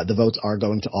 the votes are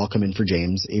going to all come in for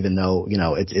James, even though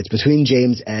it's between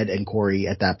James and Ed and Corey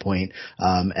at that point.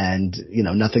 And,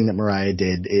 nothing that Mariah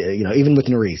did, even with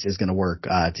Nerys is going to work,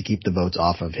 to keep the votes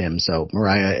off of him. So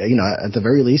Mariah, at the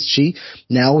very least, she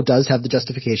now does have the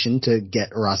justification to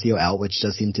get Horacio out, which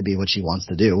does seem to be what she wants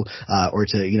to do, or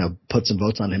to, put some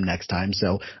votes on him next time.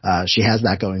 So, she has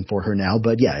that going for her now.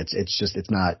 But yeah,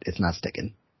 it's not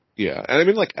sticking. Yeah, and I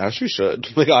mean, as she should.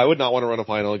 I would not want to run a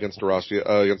final against Horacio.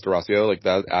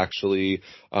 That actually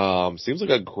seems like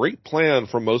a great plan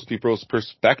from most people's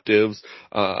perspectives,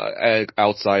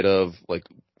 outside of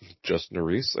just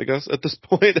Nerys, I guess, at this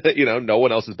point. No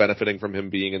one else is benefiting from him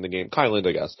being in the game. Kyland,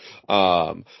 I guess.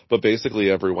 But basically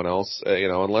everyone else,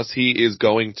 unless he is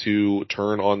going to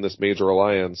turn on this major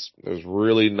alliance, there's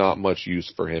really not much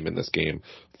use for him in this game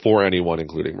for anyone,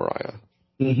 including Mariah.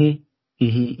 Mm-hmm.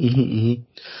 Mm-hmm, mm-hmm,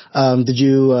 mm-hmm. Did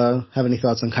you have any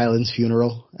thoughts on Kyland's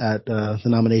funeral at the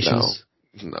nominations?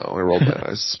 No, I rolled my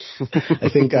eyes. I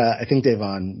think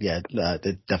Da'Vonne,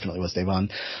 it definitely was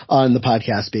Da'Vonne on the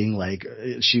podcast being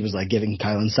she was giving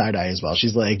Kyland side eye as well.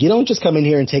 She's like, you don't just come in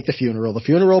here and take the funeral. The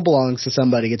funeral belongs to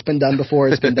somebody. It's been done before.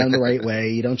 It's been done the right way.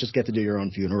 You don't just get to do your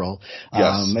own funeral.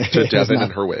 Yes, to Devin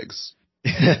and her wigs.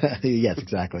 Yes,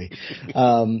 exactly.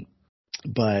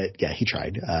 But yeah, he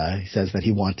tried. He says that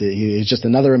he was just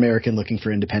another American looking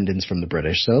for independence from the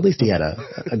British. So at least he had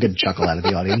a good chuckle out of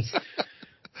the audience.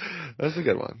 That's a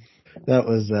good one. That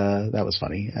was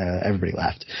funny. Everybody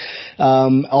laughed.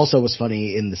 Also was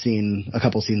funny in the scene a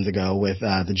couple scenes ago with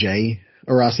the Jay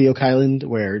Horacio Kyland,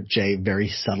 where Jay very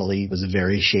subtly was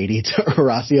very shady to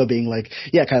Horacio, being like,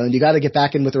 yeah, Kyland, you got to get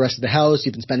back in with the rest of the house.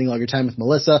 You've been spending all your time with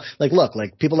Melissa.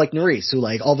 Look, people like Nerys, who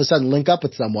all of a sudden link up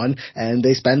with someone and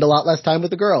they spend a lot less time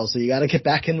with the girls. So you got to get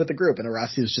back in with the group. And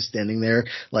Horacio's just standing there,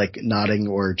 nodding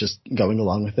or just going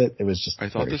along with it. It was just, I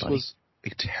thought this funny. Was a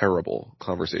terrible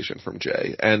conversation from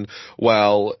Jay. And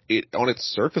while on its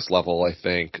surface level, I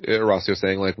think Horacio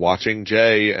saying watching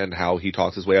Jay and how he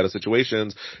talks his way out of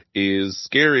situations is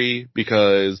scary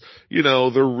because,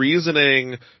 the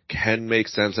reasoning can make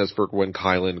sense as for when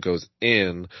Kyland goes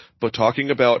in, but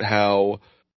talking about how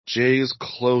Jay's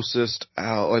closest,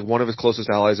 one of his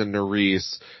closest allies in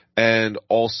Nerys, and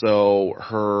also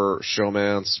her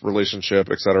showmance relationship,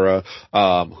 etc.,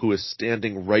 who is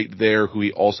standing right there, who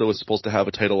he also is supposed to have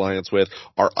a tight alliance with,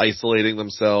 are isolating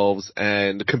themselves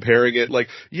and comparing it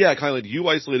yeah, Kyland, you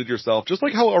isolated yourself, just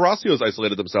like how Horacio's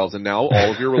isolated themselves, and now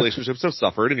all of your relationships have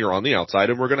suffered and you're on the outside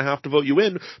and we're going to have to vote you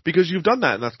in because you've done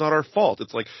that and that's not our fault.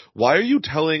 It's why are you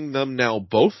telling them now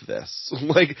both this?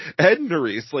 Ed and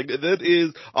Nerys, that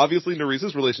is, obviously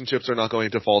Nerys' relationships are not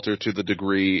going to falter to the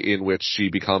degree in which she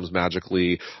becomes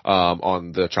magically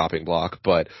on the chopping block,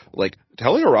 but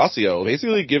telling Horacio,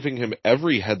 basically giving him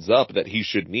every heads up that he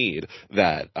should need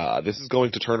that this is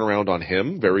going to turn around on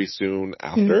him very soon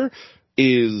after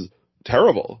is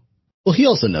terrible. Well, he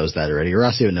also knows that already.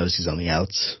 Horacio knows he's on the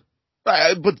outs.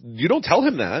 But you don't tell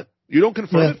him that. You don't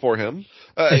confirm it for him.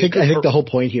 I think the whole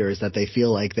point here is that they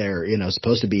feel like they're,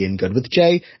 supposed to be in good with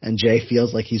Jay, and Jay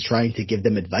feels like he's trying to give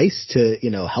them advice to,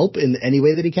 help in any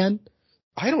way that he can.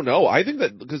 I don't know. I think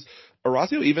that because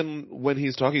Horacio, even when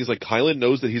he's talking, he's Kyland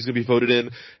knows that he's going to be voted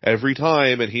in every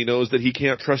time, and he knows that he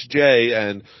can't trust Jay,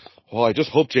 and, I just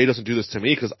hope Jay doesn't do this to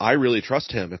me because I really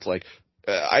trust him. It's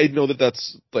I know that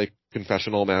that's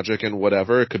confessional magic and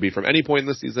whatever. It could be from any point in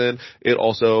the season. It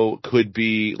also could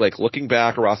be looking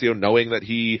back, Horacio knowing that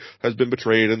he has been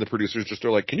betrayed and the producers just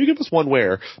are can you give us one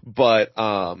where? But,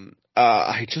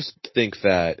 I just think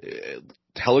that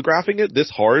telegraphing it this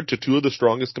hard to two of the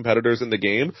strongest competitors in the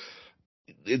game,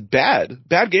 bad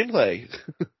gameplay.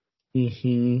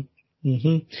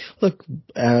 Look,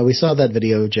 we saw that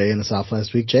video of Jay in the South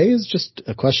last week. Jay is just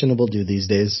a questionable dude these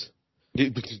days,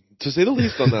 to say the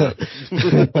least on that.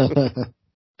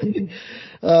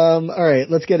 All right,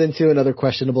 let's get into another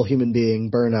questionable human being.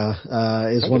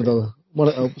 Berna is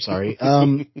sorry.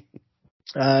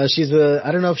 She's I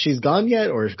don't know if she's gone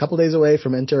yet or a couple days away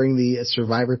from entering the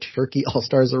Survivor Turkey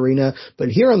All-Stars arena, but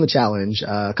here on the challenge,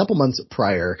 a couple months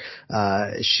prior,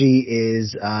 she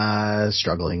is,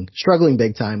 struggling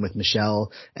big time with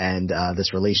Michelle and,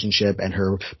 this relationship and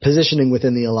her positioning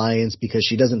within the alliance because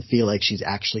she doesn't feel like she's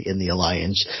actually in the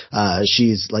alliance.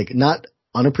 She's not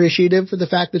unappreciative for the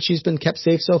fact that she's been kept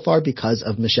safe so far because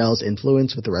of Michelle's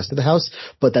influence with the rest of the house,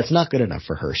 but that's not good enough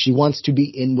for her. She wants to be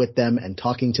in with them and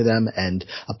talking to them and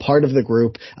a part of the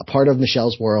group, a part of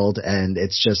Michelle's world, and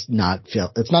it's not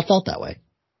felt that way.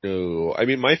 No, I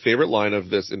mean, my favorite line of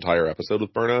this entire episode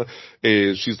with Berna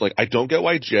is she's I don't get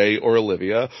why Jay or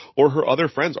Olivia or her other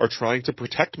friends are trying to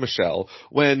protect Michelle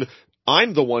when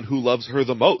I'm the one who loves her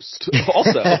the most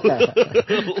also.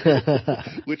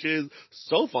 Which is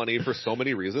so funny for so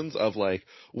many reasons of like,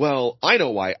 well, I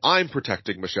know why I'm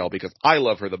protecting Michelle because I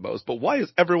love her the most, but why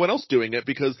is everyone else doing it?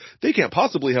 Because they can't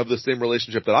possibly have the same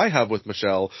relationship that I have with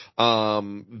Michelle.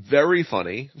 Very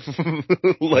funny.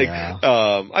 Like, Yeah.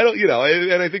 I don't,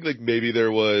 and I think like maybe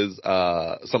there was,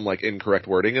 some like incorrect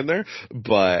wording in there,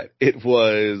 but it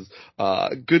was,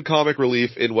 good comic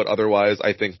relief in what otherwise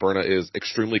I think Berna is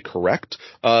extremely correct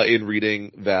in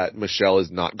reading that Michelle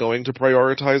is not going to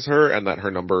prioritize her and that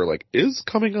her number like is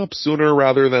coming up sooner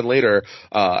rather than later,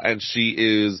 and she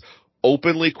is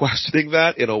openly questioning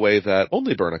that in a way that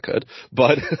only Berna could,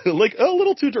 but like a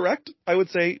little too direct, I would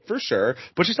say, for sure,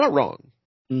 but she's not wrong.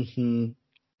 Hmm.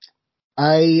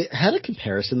 I had a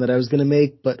comparison that I was going to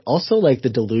make, but also like the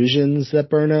delusions that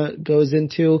Berna goes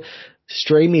into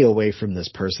stray me away from this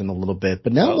person a little bit.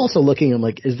 But now I'm also looking, I'm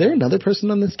like, is there another person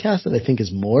on this cast that I think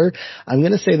is more? I'm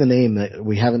going to say the name that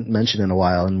we haven't mentioned in a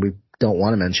while and we don't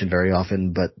want to mention very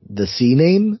often, but the C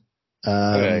name.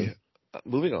 Okay.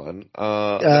 Moving on.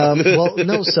 Well,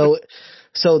 no,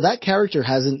 so that character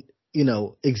hasn't,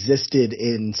 existed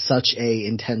in such a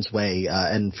intense way,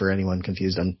 and for anyone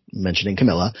confused, I'm mentioning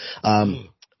Camilla,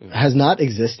 has not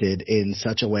existed in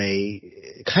such a way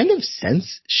kind of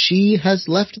since she has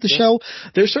left the show.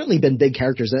 There's certainly been big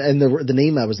characters, and the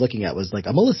name I was looking at was like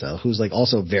a Melissa, who's like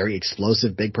also very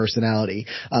explosive, big personality.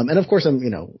 And of course I'm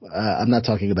not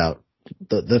talking about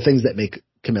the things that make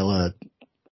Camilla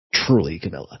truly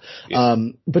Camilla. Yeah.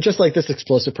 But just like this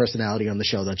explosive personality on the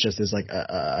show that just is like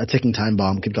a ticking time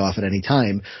bomb, could go off at any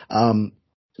time.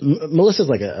 Melissa's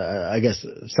like I guess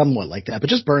somewhat like that, but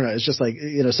just Berna is just like,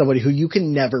 somebody who you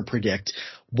can never predict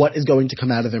what is going to come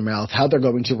out of their mouth, how they're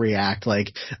going to react,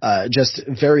 like, just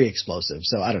very explosive.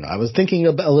 So I don't know. I was thinking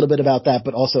a little bit about that,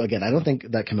 but also again, I don't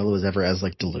think that Camilla was ever as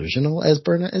like delusional as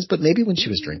Berna is, but maybe when she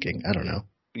was drinking, I don't know.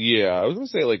 Yeah, I was gonna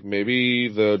say like maybe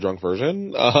the drunk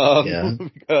version, Yeah.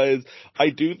 because I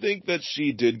do think that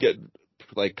she did get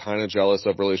like kind of jealous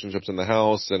of relationships in the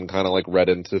house and kind of like read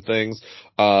into things,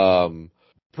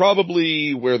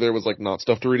 probably where there was like not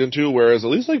stuff to read into, whereas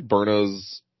at least like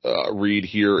Berna's read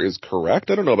here is correct.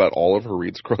 I don't know about all of her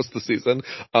reads across the season,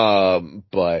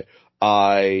 but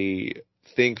I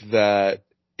think that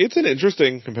it's an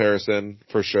interesting comparison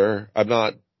for sure. I'm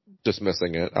not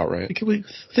dismissing it outright. Can we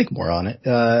think more on it?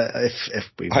 If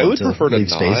we want I would to prefer to leave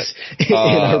not. space in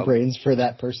our brains for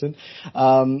that person.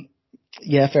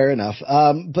 Yeah, fair enough.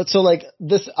 But so like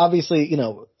this, obviously,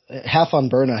 half on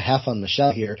Berna, half on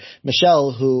Michelle here.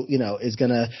 Michelle, who, is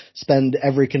gonna spend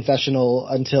every confessional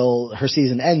until her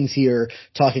season ends here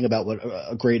talking about what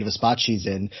a great of a spot she's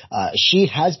in. She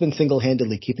has been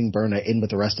single-handedly keeping Berna in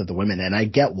with the rest of the women, and I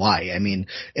get why. I mean,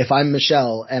 if I'm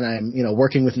Michelle and I'm,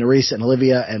 working with Nerys and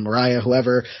Olivia and Mariah,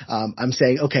 whoever, I'm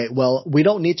saying, okay, well, we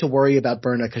don't need to worry about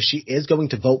Berna because she is going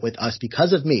to vote with us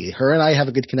because of me. Her and I have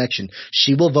a good connection.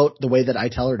 She will vote the way that I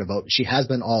tell her to vote. She has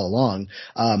been all along.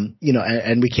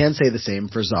 And we can't say the same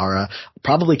for Zara.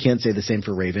 Probably can't say the same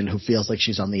for Raven, who feels like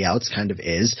she's on the outs, kind of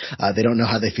is. They don't know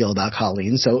how they feel about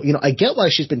Colleen. So, I get why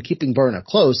she's been keeping Berna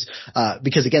close,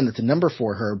 because again, it's a number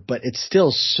for her, but it's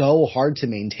still so hard to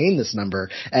maintain this number.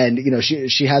 And,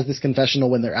 she has this confessional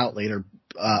when they're out later,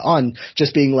 on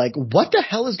just being like, what the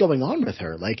hell is going on with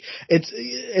her? Like,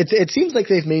 it seems like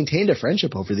they've maintained a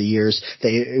friendship over the years.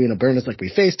 They, Berna's like,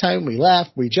 we FaceTime, we laugh,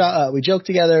 we joke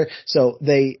together. So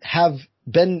they have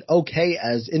been okay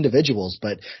as individuals,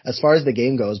 but as far as the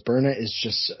game goes, Berna is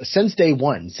just, since day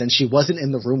one, since she wasn't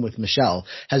in the room with Michelle,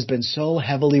 has been so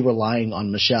heavily relying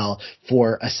on Michelle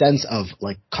for a sense of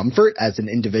like comfort as an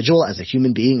individual, as a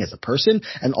human being, as a person,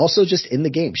 and also just in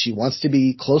the game. She wants to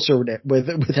be closer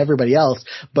with everybody else,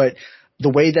 but the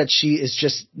way that she is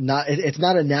just not, it's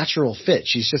not a natural fit.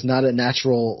 She's just not a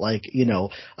natural, like,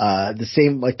 the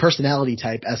same, like, personality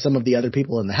type as some of the other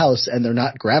people in the house, and they're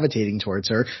not gravitating towards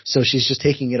her. So she's just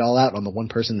taking it all out on the one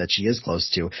person that she is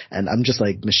close to. And I'm just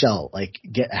like, Michelle, like,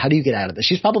 how do you get out of this?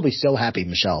 She's probably so happy,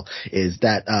 Michelle, is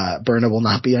that, Berna will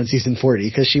not be on season 40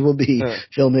 because she will be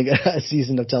filming a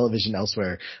season of television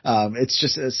elsewhere.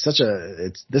 This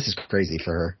is crazy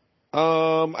for her.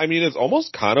 I mean, it's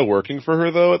almost kind of working for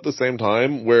her though at the same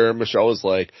time, where Michelle is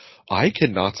like, I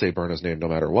cannot say Berna's name no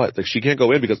matter what. Like, she can't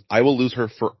go in because I will lose her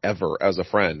forever as a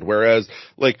friend. Whereas,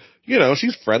 like,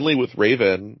 she's friendly with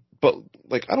Raven, but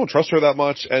like, I don't trust her that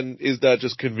much. And is that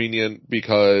just convenient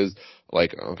because,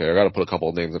 like, okay, I gotta put a couple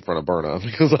of names in front of Berna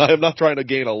because I'm not trying to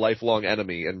gain a lifelong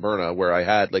enemy in Berna where I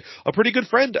had, like, a pretty good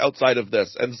friend outside of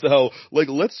this. And so, like,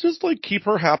 let's just, like, keep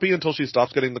her happy until she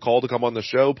stops getting the call to come on the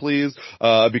show, please,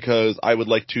 because I would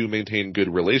like to maintain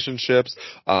good relationships.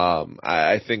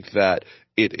 I think that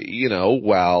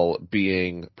while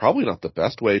being probably not the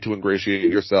best way to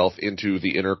ingratiate yourself into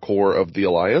the inner core of the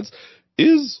alliance,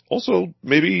 is also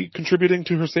maybe contributing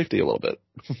to her safety a little bit.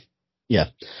 Yeah.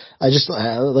 I just,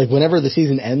 like, whenever the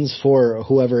season ends for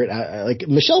whoever like,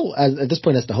 Michelle at this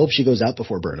point has to hope she goes out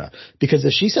before Berna. Because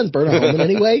if she sends Berna home in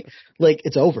any way, like,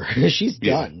 it's over. She's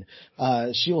done.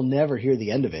 She will never hear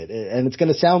the end of it. And it's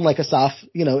going to sound like Asaf,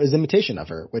 his imitation of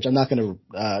her, which I'm not going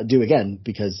to, do again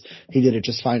because he did it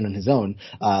just fine on his own.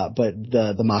 But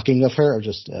the mocking of her are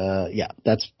just,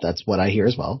 that's what I hear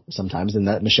as well sometimes. And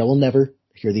that Michelle will never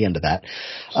hear the end of that.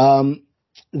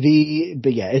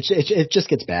 But yeah, it just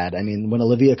gets bad. I mean, when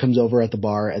Olivia comes over at the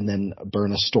bar and then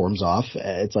Berna storms off,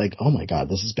 it's like, oh my God,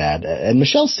 this is bad. And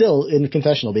Michelle's still in the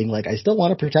confessional being like, I still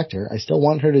want to protect her. I still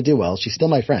want her to do well. She's still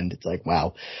my friend. It's like,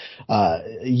 wow.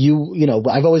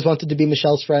 I've always wanted to be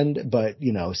Michelle's friend, but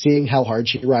seeing how hard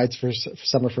she rides for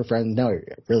some of her friends, now I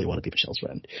really want to be Michelle's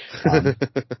friend.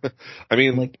 I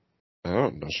mean,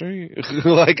 I'm not sure.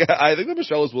 I think that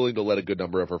Michelle is willing to let a good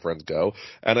number of her friends go.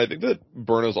 And I think that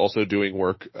Berna's also doing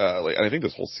work, and I think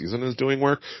this whole season is doing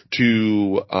work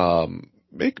to,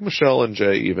 make Michelle and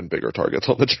Jay even bigger targets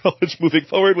on the challenge moving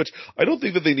forward, which I don't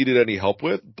think that they needed any help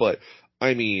with. But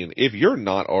I mean, if you're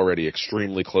not already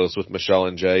extremely close with Michelle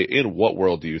and Jay, in what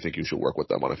world do you think you should work with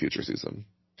them on a future season?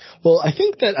 Well, I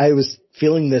think that I was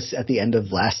feeling this at the end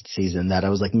of last season, that I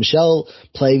was like, Michelle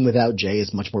playing without Jay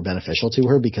is much more beneficial to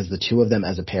her because the two of them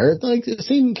as a pair, like the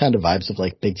same kind of vibes of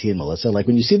like Big T and Melissa. Like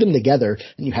when you see them together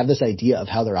and you have this idea of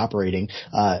how they're operating,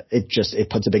 it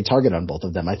puts a big target on both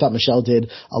of them. I thought Michelle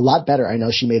did a lot better. I know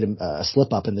she made a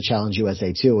slip up in the Challenge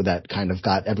USA too that kind of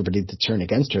got everybody to turn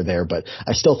against her there, but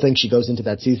I still think she goes into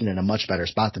that season in a much better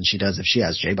spot than she does if she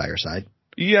has Jay by her side.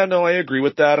 Yeah, no, I agree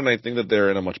with that, and I think that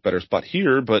they're in a much better spot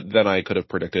here, but then I could have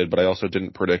predicted, but I also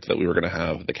didn't predict that we were going to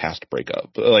have the cast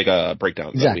breakup, like a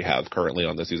breakdown that we have currently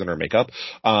on this season, or makeup.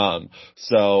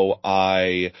 So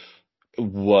I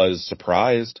was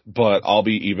surprised, but I'll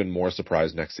be even more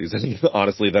surprised next season,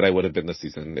 honestly, than I would have been this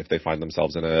season if they find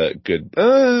themselves in a good,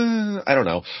 I don't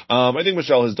know. I think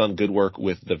Michelle has done good work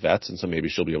with the vets, and so maybe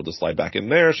she'll be able to slide back in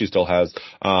there. She still has,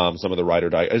 some of the ride or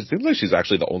die. It seems like she's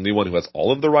actually the only one who has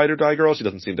all of the ride or die girls. She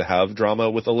doesn't seem to have drama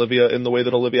with Olivia in the way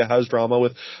that Olivia has drama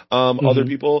with, other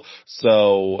people.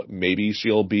 So maybe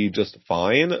she'll be just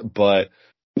fine, but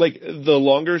like, the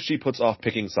longer she puts off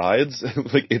picking sides,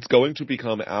 like, it's going to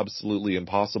become absolutely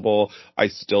impossible. I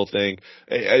still think,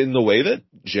 in the way that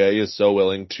Jay is so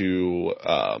willing to,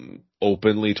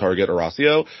 openly target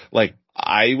Horacio, like,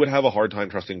 I would have a hard time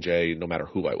trusting Jay no matter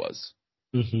who I was.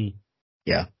 Mm-hmm.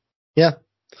 Yeah. Yeah.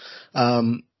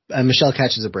 And Michelle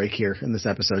catches a break here in this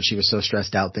episode. She was so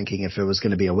stressed out thinking if it was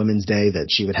going to be a Women's Day that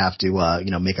she would have to,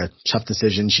 make a tough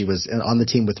decision. She was on the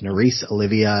team with Nurys,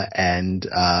 Olivia, and,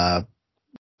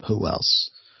 who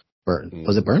else?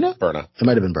 Was it Berna? Berna. It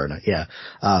might have been Berna, yeah.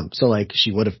 So like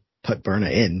she would have put Berna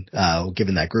in,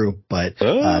 given that group, but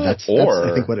that's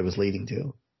I think what it was leading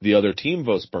to. The other team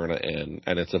votes Berna in,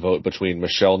 and it's a vote between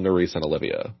Michelle, Nurys, and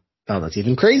Olivia. Oh, that's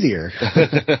even crazier.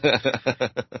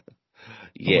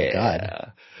 Yeah. Oh my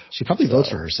God. She probably votes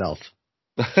for herself.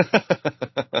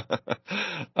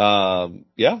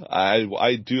 Yeah,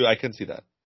 I can see that.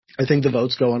 I think the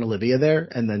votes go on Olivia there,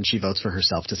 and then she votes for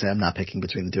herself to say, I'm not picking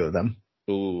between the two of them.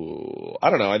 Ooh, I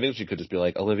don't know. I think she could just be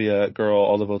like, Olivia, girl,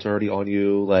 all the votes are already on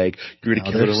you. Like, you're going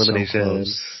to kill an elimination.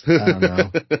 So I don't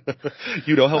know.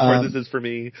 You know how hard this is for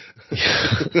me.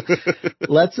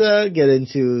 Let's get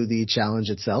into the challenge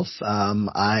itself.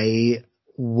 I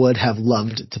would have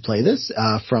loved to play this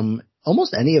from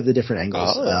almost any of the different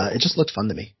angles. It just looked fun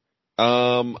to me.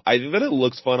 I think that it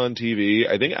looks fun on TV.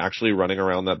 I think actually running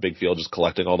around that big field just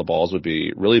collecting all the balls would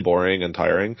be really boring and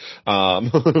tiring.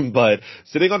 But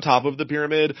sitting on top of the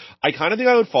pyramid, I kind of think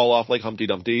I would fall off like Humpty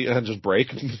Dumpty and just break.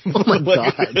 Oh my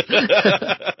God.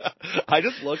 I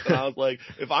just looked and I was like,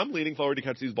 if I'm leaning forward to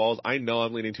catch these balls, I know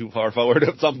I'm leaning too far forward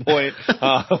at some point.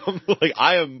 Like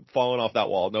I am falling off that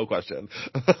wall, no question.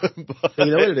 But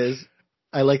you know what it is?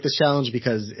 I like this challenge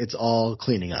because it's all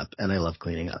cleaning up, and I love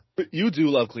cleaning up. You do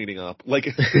love cleaning up, like,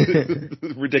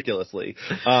 ridiculously.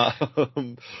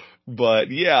 But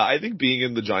yeah, I think being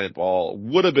in the giant ball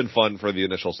would have been fun for the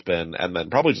initial spin, and then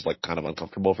probably just like kind of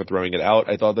uncomfortable for throwing it out.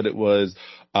 I thought that it was,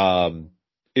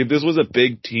 if this was a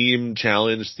big team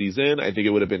challenge season, I think it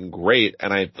would have been great.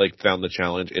 And I like found the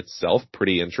challenge itself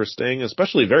pretty interesting,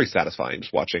 especially very satisfying,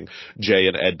 just watching Jay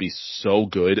and Ed be so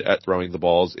good at throwing the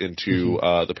balls into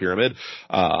the pyramid.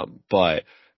 But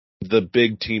the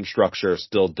big team structure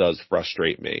still does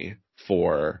frustrate me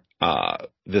for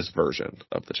this version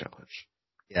of the challenge.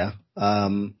 Yeah.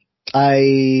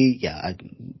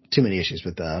 Too many issues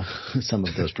with some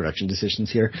of those production decisions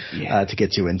here Yeah. to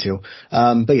get too into.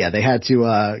 But yeah, they had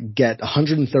to get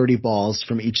 130 balls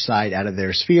from each side out of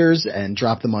their spheres and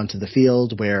drop them onto the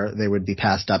field where they would be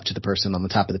passed up to the person on the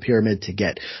top of the pyramid to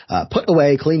get put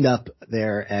away, cleaned up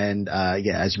there. And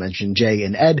as you mentioned, Jay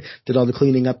and Ed did all the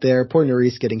cleaning up there. Poor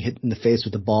Nerys getting hit in the face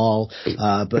with the ball,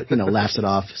 but laughs it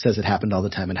off, says it happened all the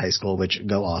time in high school, which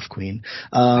go off, Queen.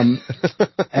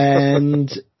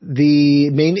 And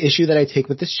the main issue that I take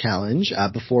with this challenge,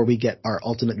 before we get our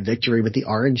ultimate victory with the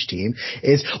orange team,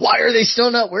 is why are they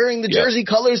still not wearing the jersey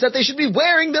colors that they should be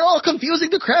wearing? They're all confusing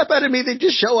the crap out of me. They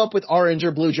just show up with orange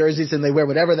or blue jerseys and they wear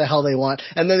whatever the hell they want,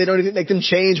 and then they don't even make them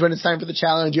change when it's time for the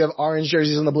challenge. You have orange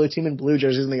jerseys on the blue team and blue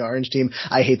jerseys on the orange team.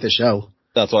 I hate the show.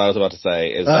 That's what I was about to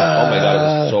say, is that, oh my god, it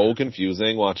was so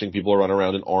confusing watching people run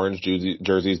around in orange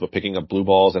jerseys but picking up blue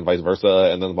balls and vice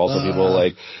versa, and then also people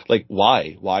like,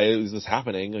 why? Why is this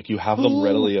happening? Like, you have them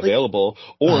readily available,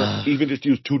 or even just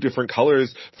use two different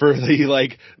colors for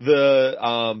the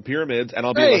pyramids, and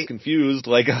I'll be less confused.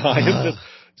 Like, I am just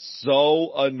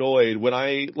so annoyed when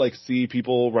I see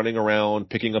people running around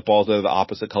picking up balls that are the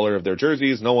opposite color of their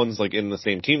jerseys. No one's in the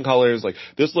same team colors. Like,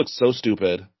 this looks so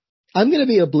stupid. I'm going to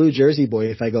be a blue jersey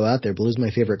boy if I go out there. Blue's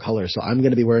my favorite color, so I'm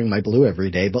going to be wearing my blue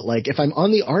every day. But if I'm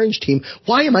on the orange team,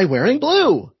 why am I wearing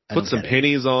blue? Put some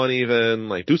pennies on even.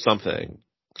 Do something.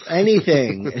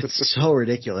 Anything. It's so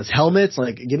ridiculous. Helmets,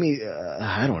 give me,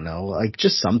 I don't know,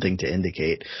 just something to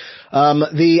indicate. I'm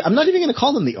not even going to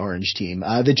call them the orange team.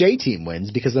 The J team wins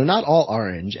because they're not all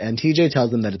orange, and TJ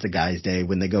tells them that it's a guy's day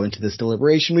when they go into this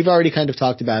deliberation. We've already kind of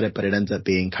talked about it, but it ends up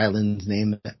being Kylan's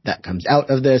name that comes out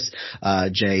of this.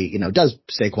 Jay, does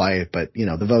stay quiet, but,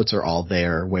 the votes are all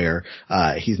there where,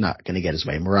 he's not going to get his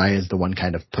way. Mariah's the one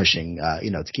kind of pushing,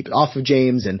 to keep it off of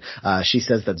James, and, she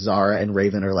says that Zara and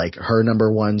Raven are her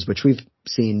number ones, which we've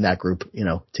seen that group,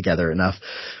 together enough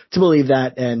to believe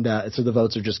that. And, so the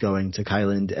votes are just going to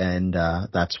Kyland, and,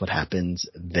 that's what happens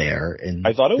there in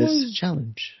I thought it this was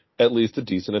challenge. At least a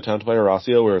decent attempt by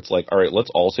Horacio where it's all right, let's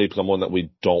all say someone that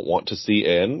we don't want to see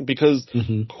in, because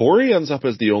Corey ends up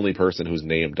as the only person whose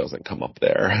name doesn't come up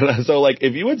there. So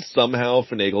if you had somehow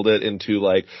finagled it into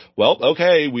well,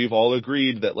 okay, we've all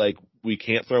agreed that we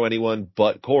can't throw anyone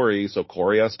but Corey, so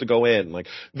Corey has to go in.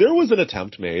 There was an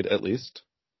attempt made, at least.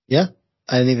 Yeah.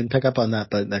 I didn't even pick up on that,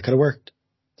 but that could have worked.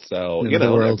 So,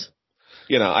 world.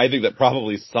 I think that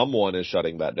probably someone is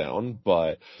shutting that down,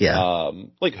 but, yeah.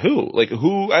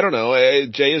 Who, I don't know.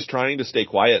 Jay is trying to stay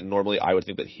quiet, and normally I would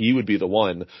think that he would be the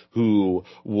one who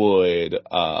would,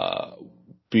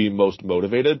 be most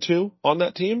motivated on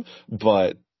that team,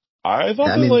 but I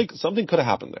thought something could have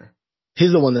happened there.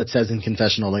 He's the one that says in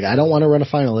confessional, I don't want to run a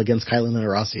final against Kylan and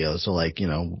Horacio, so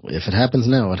if it happens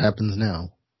now, it happens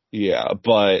now. Yeah,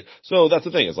 but so that's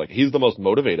the thing is he's the most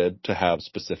motivated to have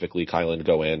specifically Kylan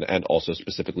go in and also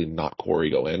specifically not Corey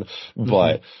go in.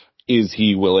 But is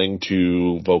he willing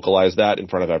to vocalize that in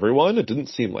front of everyone? It didn't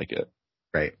seem like it.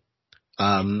 Right.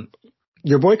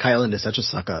 Your boy Kylan is such a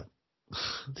suck up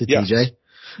to TJ.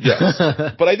 Yes.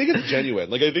 But I think it's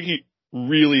genuine. I think he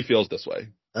really feels this way.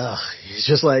 He's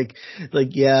just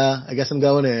yeah, I guess I'm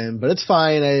going in, but it's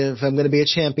fine. If I'm going to be a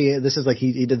champion, this is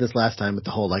he did this last time with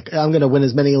the whole, I'm going to win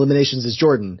as many eliminations as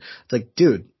Jordan. It's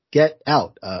dude, get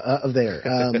out, of there.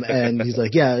 And he's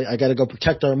yeah, I got to go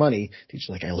protect our money. He's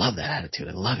I love that attitude.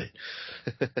 I love it.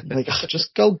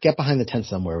 Just go get behind the tent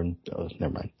somewhere and,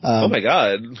 never mind. Oh my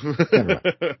God. Never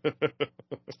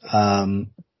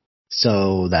mind.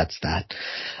 So that's that.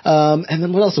 And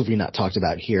then what else have we not talked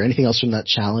about here? Anything else from that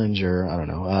challenge, or I don't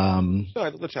know? No,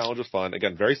 I thought the challenge was fun.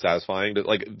 Again, very satisfying.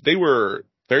 They were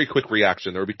very quick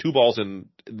reaction. There would be two balls in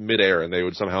midair and they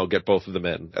would somehow get both of them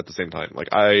in at the same time.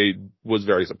 I was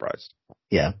very surprised.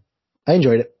 Yeah, I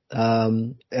enjoyed it.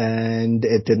 And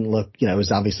it didn't look, it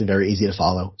was obviously very easy to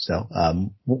follow. So,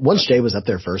 once Jay was up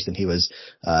there first and he was,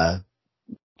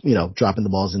 dropping the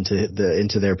balls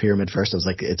into their pyramid first, I was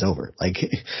it's over.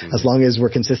 As long as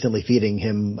we're consistently feeding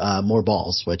him, more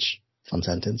balls, which, fun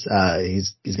sentence,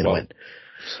 he's gonna win.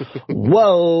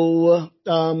 Whoa.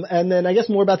 And then I guess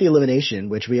more about the elimination,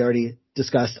 which we already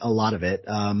discussed a lot of it.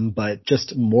 But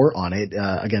just more on it.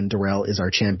 Again, Darrell is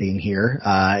our champion here.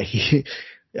 He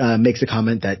makes a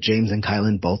comment that James and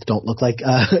Kylan both don't look like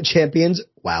champions.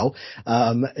 Wow.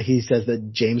 He says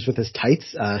that James with his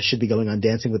tights should be going on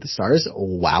Dancing with the Stars.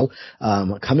 Wow.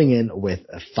 Coming in with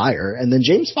a fire, and then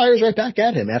James fires right back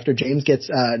at him after James gets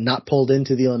not pulled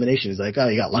into the elimination. He's oh,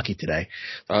 you got lucky today.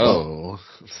 Oh,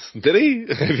 did he?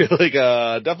 I feel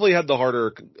definitely had the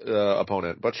harder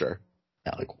opponent, but sure.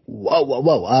 Yeah, like, whoa, whoa,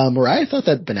 whoa. Mariah thought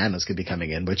that Bananas could be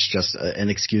coming in, which just an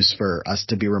excuse for us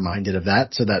to be reminded of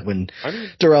that so that when I mean,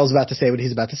 Darrell's about to say what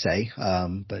he's about to say,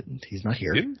 but he's not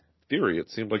here. in theory, it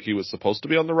seemed like he was supposed to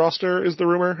be on the roster, is the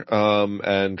rumor,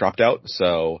 and dropped out.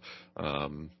 So,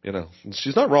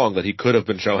 she's not wrong that he could have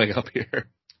been showing up here.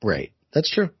 Right. That's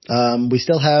true. We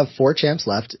still have 4 champs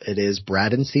left. It is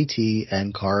Brad and CT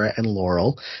and Cara and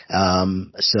Laurel.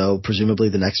 So presumably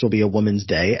the next will be a woman's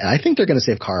day. And I think they're going to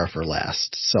save Cara for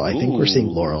last. So I think we're seeing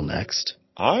Laurel next.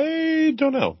 I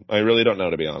don't know. I really don't know,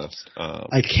 to be honest.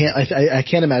 I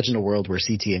can't imagine a world where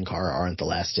CT and Cara aren't the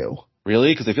last 2.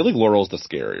 Really? Because I feel like Laurel's the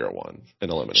scarier one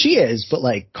in Elimination. She is, but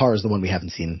like Cara's the one we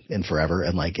haven't seen in forever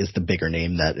and like is the bigger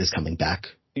name that is coming back.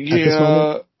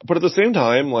 Yeah, but at the same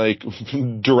time, like,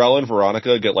 Darrell and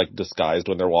Veronica get, like, disguised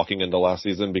when they're walking into last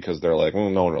season because they're like,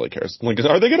 no one really cares. Like,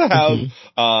 are they gonna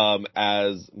have,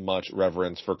 as much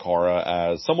reverence for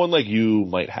Cara as someone like you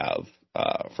might have,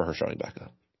 for her showing back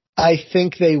up? I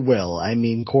think they will. I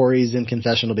mean, Corey's in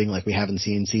confessional being like, we haven't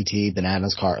seen CT,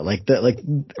 Bananas, Car.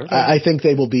 I think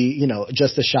they will be,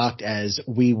 just as shocked as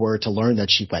we were to learn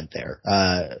that she went there.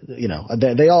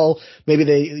 They all, maybe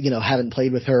they, haven't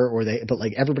played with her but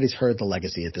like everybody's heard the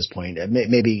legacy at this point.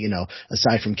 Maybe,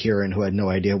 aside from Kieran, who had no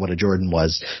idea what a Jordan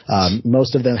was,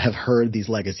 most of them have heard these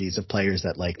legacies of players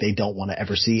that like they don't want to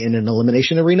ever see in an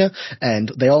elimination arena.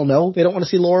 And they all know they don't want to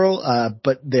see Laurel,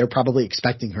 but they're probably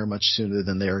expecting her much sooner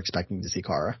than they're expecting to see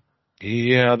Cara.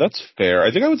 Yeah, that's fair.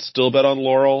 I think I would still bet on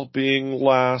Laurel being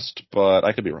last, but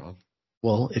I could be wrong.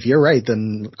 Well, if you're right,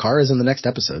 then Cara's in the next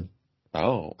episode.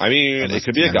 Oh, I mean, it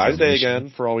could be a guy's day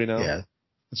again, for all we know. Yeah,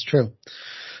 that's true.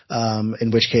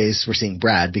 In which case, we're seeing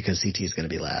Brad because CT is going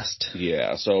to be last.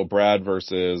 Yeah, so Brad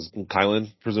versus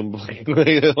Kylan, presumably.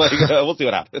 We'll see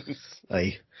what happens.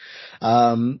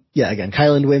 Again,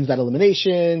 Kylan wins that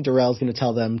elimination. Darrell's going to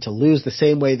tell them to lose the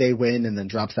same way they win and then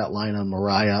drops that line on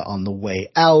Mariah on the way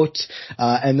out.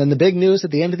 And then the big news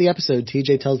at the end of the episode,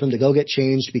 TJ tells them to go get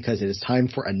changed because it is time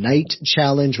for a night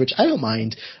challenge, which I don't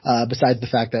mind, besides the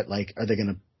fact that, like, are they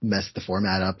going to mess the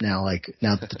format up now? Like,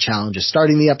 now that the challenge is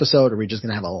starting the episode, are we just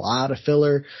going to have a lot of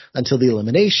filler until the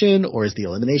elimination, or is the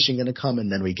elimination going to come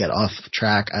and then we get off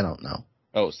track? I don't know.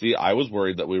 Oh, see, I was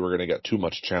worried that we were going to get too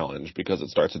much challenge because it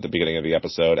starts at the beginning of the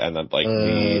episode and then, like,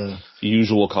 the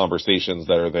usual conversations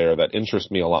that are there that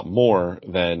interest me a lot more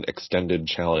than extended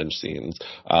challenge scenes,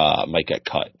 might get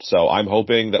cut. So I'm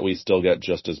hoping that we still get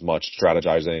just as much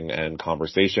strategizing and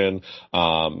conversation,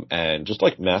 and just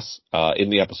like mess,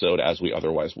 in the episode as we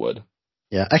otherwise would.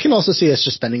 Yeah, I can also see us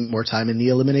just spending more time in the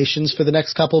eliminations for the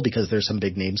next couple because there's some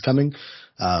big names coming.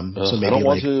 So maybe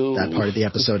like that part of the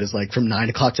episode is like from 9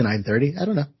 o'clock to 9:30. I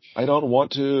don't know. I don't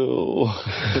want to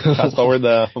fast forward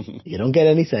them. You don't get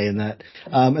any say in that.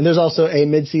 And there's also a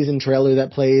mid-season trailer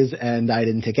that plays, and I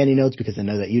didn't take any notes because I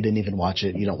know that you didn't even watch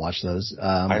it. You don't watch those.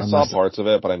 I saw parts of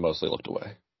it, but I mostly looked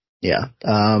away. Yeah.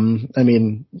 I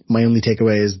mean, my only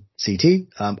takeaway is CT.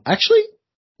 Actually,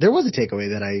 there was a takeaway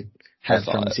that I had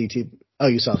from CT. Oh,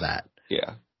 you saw that?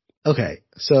 Yeah. Okay,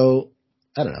 so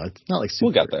I don't know. It's not like super.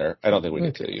 We'll get there. I don't think we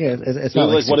need to. Yeah, it's not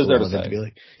like what is there to say? To be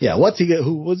like, yeah, what's he?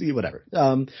 Who was he? Whatever.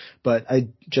 But I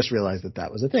just realized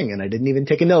that was a thing, and I didn't even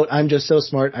take a note. I'm just so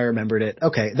smart. I remembered it.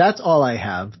 Okay, that's all I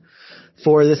have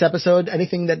for this episode.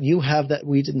 Anything that you have that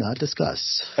we did not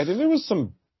discuss? I think there was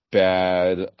some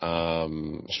bad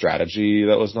strategy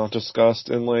that was not discussed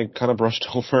and like kind of brushed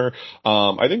over.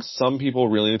 I think some people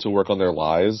really need to work on their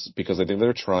lies because I think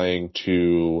they're trying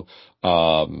to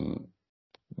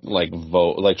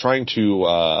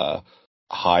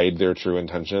hide their true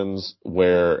intentions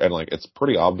and like it's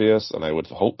pretty obvious, and I would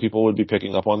hope people would be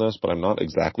picking up on this, but I'm not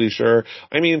exactly sure.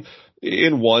 I mean,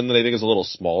 in one that I think is a little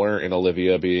smaller, in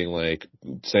Olivia being like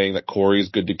saying that Corey's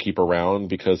good to keep around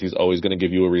because he's always going to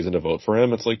give you a reason to vote for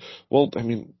him. It's like, well, I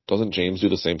mean, doesn't James do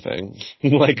the same thing?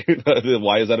 Like,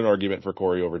 why is that an argument for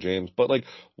Corey over James? But like,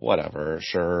 whatever,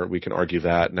 sure, we can argue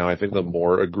that. Now, I think the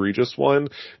more egregious one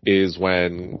is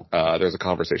when there's a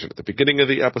conversation at the beginning of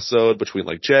the episode between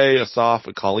like Jay, Asaf,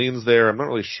 and Colleen's there. I'm not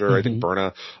really sure. Mm-hmm. I think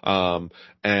Berna,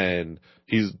 and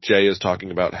Jay is talking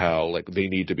about how like they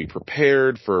need to be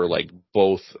prepared for like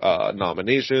both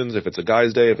nominations, if it's a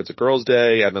guy's day, if it's a girl's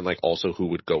day, and then like also who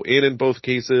would go in both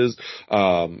cases.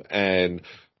 And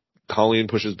Colleen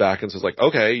pushes back and says like,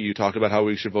 okay, you talked about how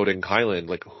we should vote in Kylan.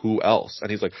 Like, who else?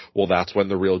 And he's like, well, that's when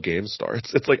the real game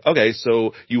starts. It's like, okay,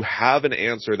 so you have an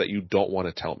answer that you don't want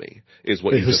to tell me is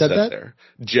what you just said there.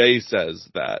 Jay says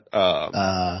that.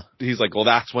 He's like, well,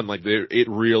 that's when like it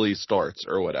really starts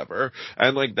or whatever.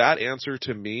 And like that answer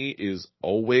to me is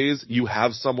always you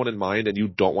have someone in mind and you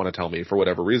don't want to tell me for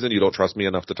whatever reason. You don't trust me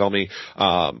enough to tell me.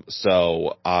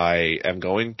 So I am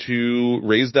going to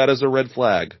raise that as a red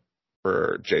flag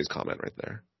for Jay's comment right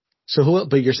there. So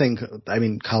but you're saying, I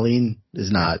mean, Colleen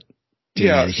is not doing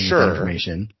anything with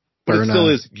information. But it still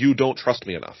is, you don't trust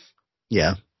me enough.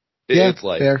 Yeah. It's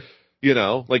like, fair. You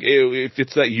know, like if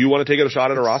it's that you want to take a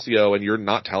shot at Horacio and you're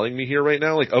not telling me here right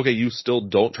now, like, okay, you still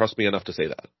don't trust me enough to say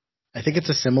that. I think it's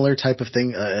a similar type of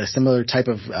thing, a similar type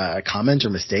of comment or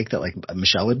mistake that like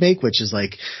Michelle would make, which is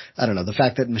like, I don't know, the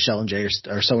fact that Michelle and Jay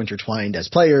are so intertwined as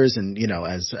players and, you know,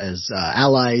 as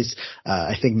allies,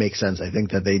 I think makes sense. I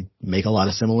think that they make a lot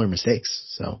of similar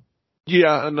mistakes. So.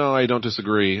 Yeah, no, I don't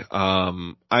disagree. I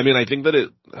mean, I think that it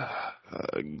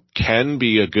can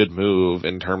be a good move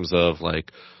in terms of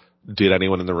like, did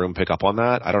anyone in the room pick up on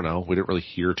that? I don't know. We didn't really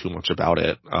hear too much about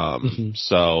it.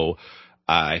 So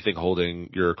I think holding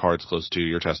your cards close to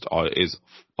your chest is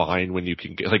fine when you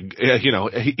can get, like, you know,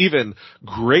 even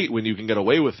great when you can get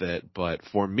away with it. But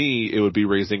for me, it would be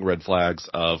raising red flags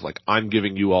of like, I'm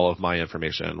giving you all of my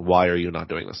information. Why are you not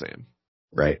doing the same?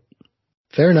 Right.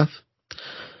 Fair enough.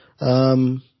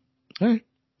 All right.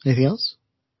 Anything else?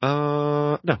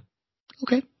 No.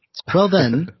 Okay. Well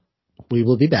then, we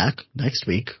will be back next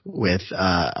week with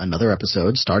another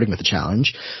episode, starting with the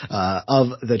challenge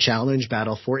of the challenge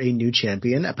battle for a new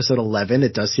champion, episode 11.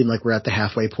 It does seem like we're at the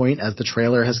halfway point as the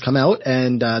trailer has come out,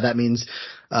 and that means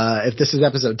if this is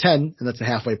episode 10, and that's the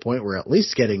halfway point, we're at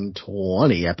least getting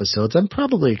 20 episodes. I'm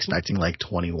probably expecting like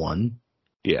 21.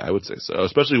 Yeah, I would say so,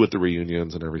 especially with the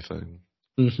reunions and everything.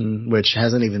 Which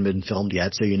hasn't even been filmed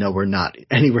yet, so you know we're not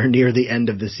anywhere near the end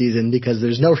of the season because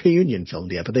there's no reunion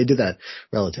filmed yet, but they do that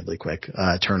relatively quick,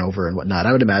 turnover and whatnot.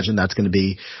 I would imagine that's going to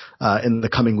be in the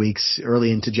coming weeks,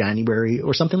 early into January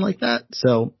or something like that.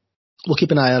 So we'll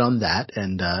keep an eye out on that,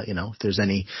 and you know, if there's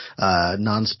any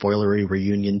non-spoilery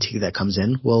reunion tea that comes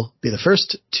in, we'll be the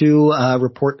first to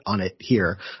report on it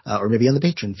here, or maybe on the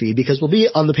Patreon feed, because we'll be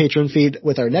on the Patreon feed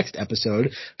with our next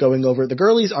episode going over the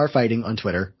girlies are fighting on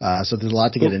Twitter, so there's a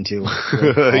lot to get into.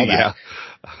 Yeah.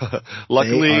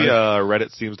 Luckily,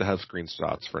 Reddit seems to have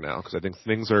screenshots for now, because I think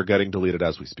things are getting deleted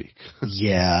as we speak.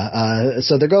 Yeah,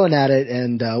 so they're going at it,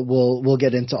 and we'll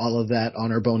get into all of that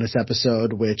on our bonus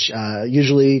episode, which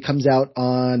usually comes out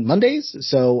on Mondays.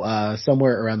 So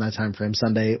somewhere around that time frame,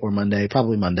 Sunday or Monday,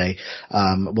 probably Monday,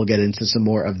 we'll get into some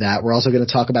more of that. We're also going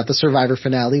to talk about the Survivor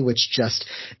finale, which just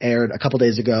aired a couple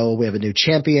days ago. We have a new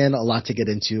champion, a lot to get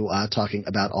into, talking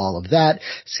about all of that.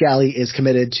 Scally is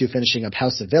committed to finishing up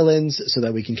House of Villains so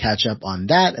that we can catch up on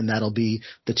that, and that'll be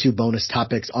the two bonus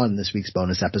topics on this week's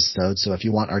bonus episode. So if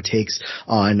you want our takes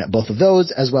on both of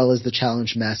those, as well as the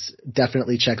challenge mess,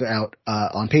 definitely check it out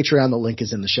on Patreon. The link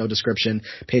is in the show description,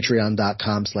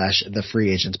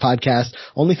 patreon.com/thefreeagentspodcast.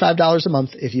 Only $5 a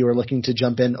month if you are looking to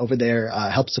jump in over there,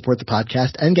 help support the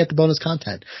podcast, and get the bonus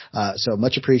content. So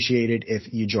much appreciated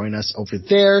if you join us over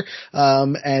there.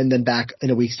 And then back in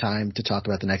a week's time to talk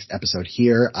about the next episode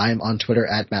here. I'm on Twitter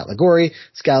at Matt Lagori.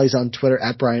 Scally's on Twitter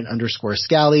at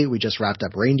Brian_Scally. We just wrapped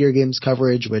up reindeer games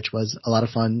coverage, which was a lot of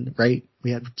fun, right?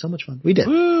 We had so much fun. We did.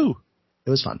 Woo!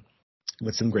 It was fun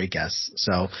with some great guests.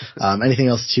 So, anything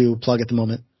else to plug at the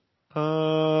moment?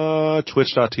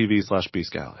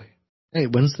 Twitch.tv/bscally. Hey,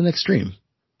 when's the next stream?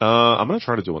 I'm going to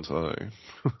try to do one today.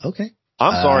 Okay.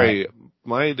 I'm sorry.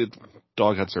 My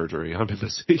dog had surgery. I've been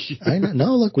busy. I know.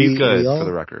 No, look, he's good, for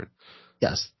the record.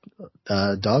 Yes.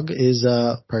 Dog is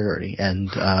a priority,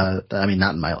 and I mean,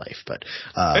 not in my life, but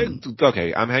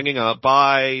okay, I'm hanging up.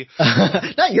 Bye.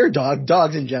 Not your dog,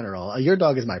 dogs in general. Your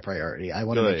dog is my priority. I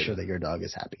want to make sure that your dog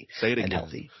is happy and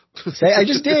healthy. I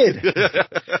just did.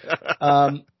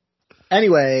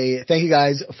 Anyway, thank you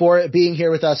guys for being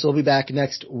here with us. We'll be back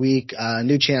next week,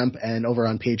 new champ, and over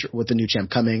on Patreon with the new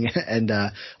champ coming, and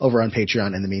over on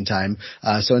Patreon in the meantime.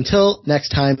 So until next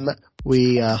time,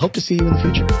 we hope to see you in the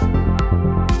future.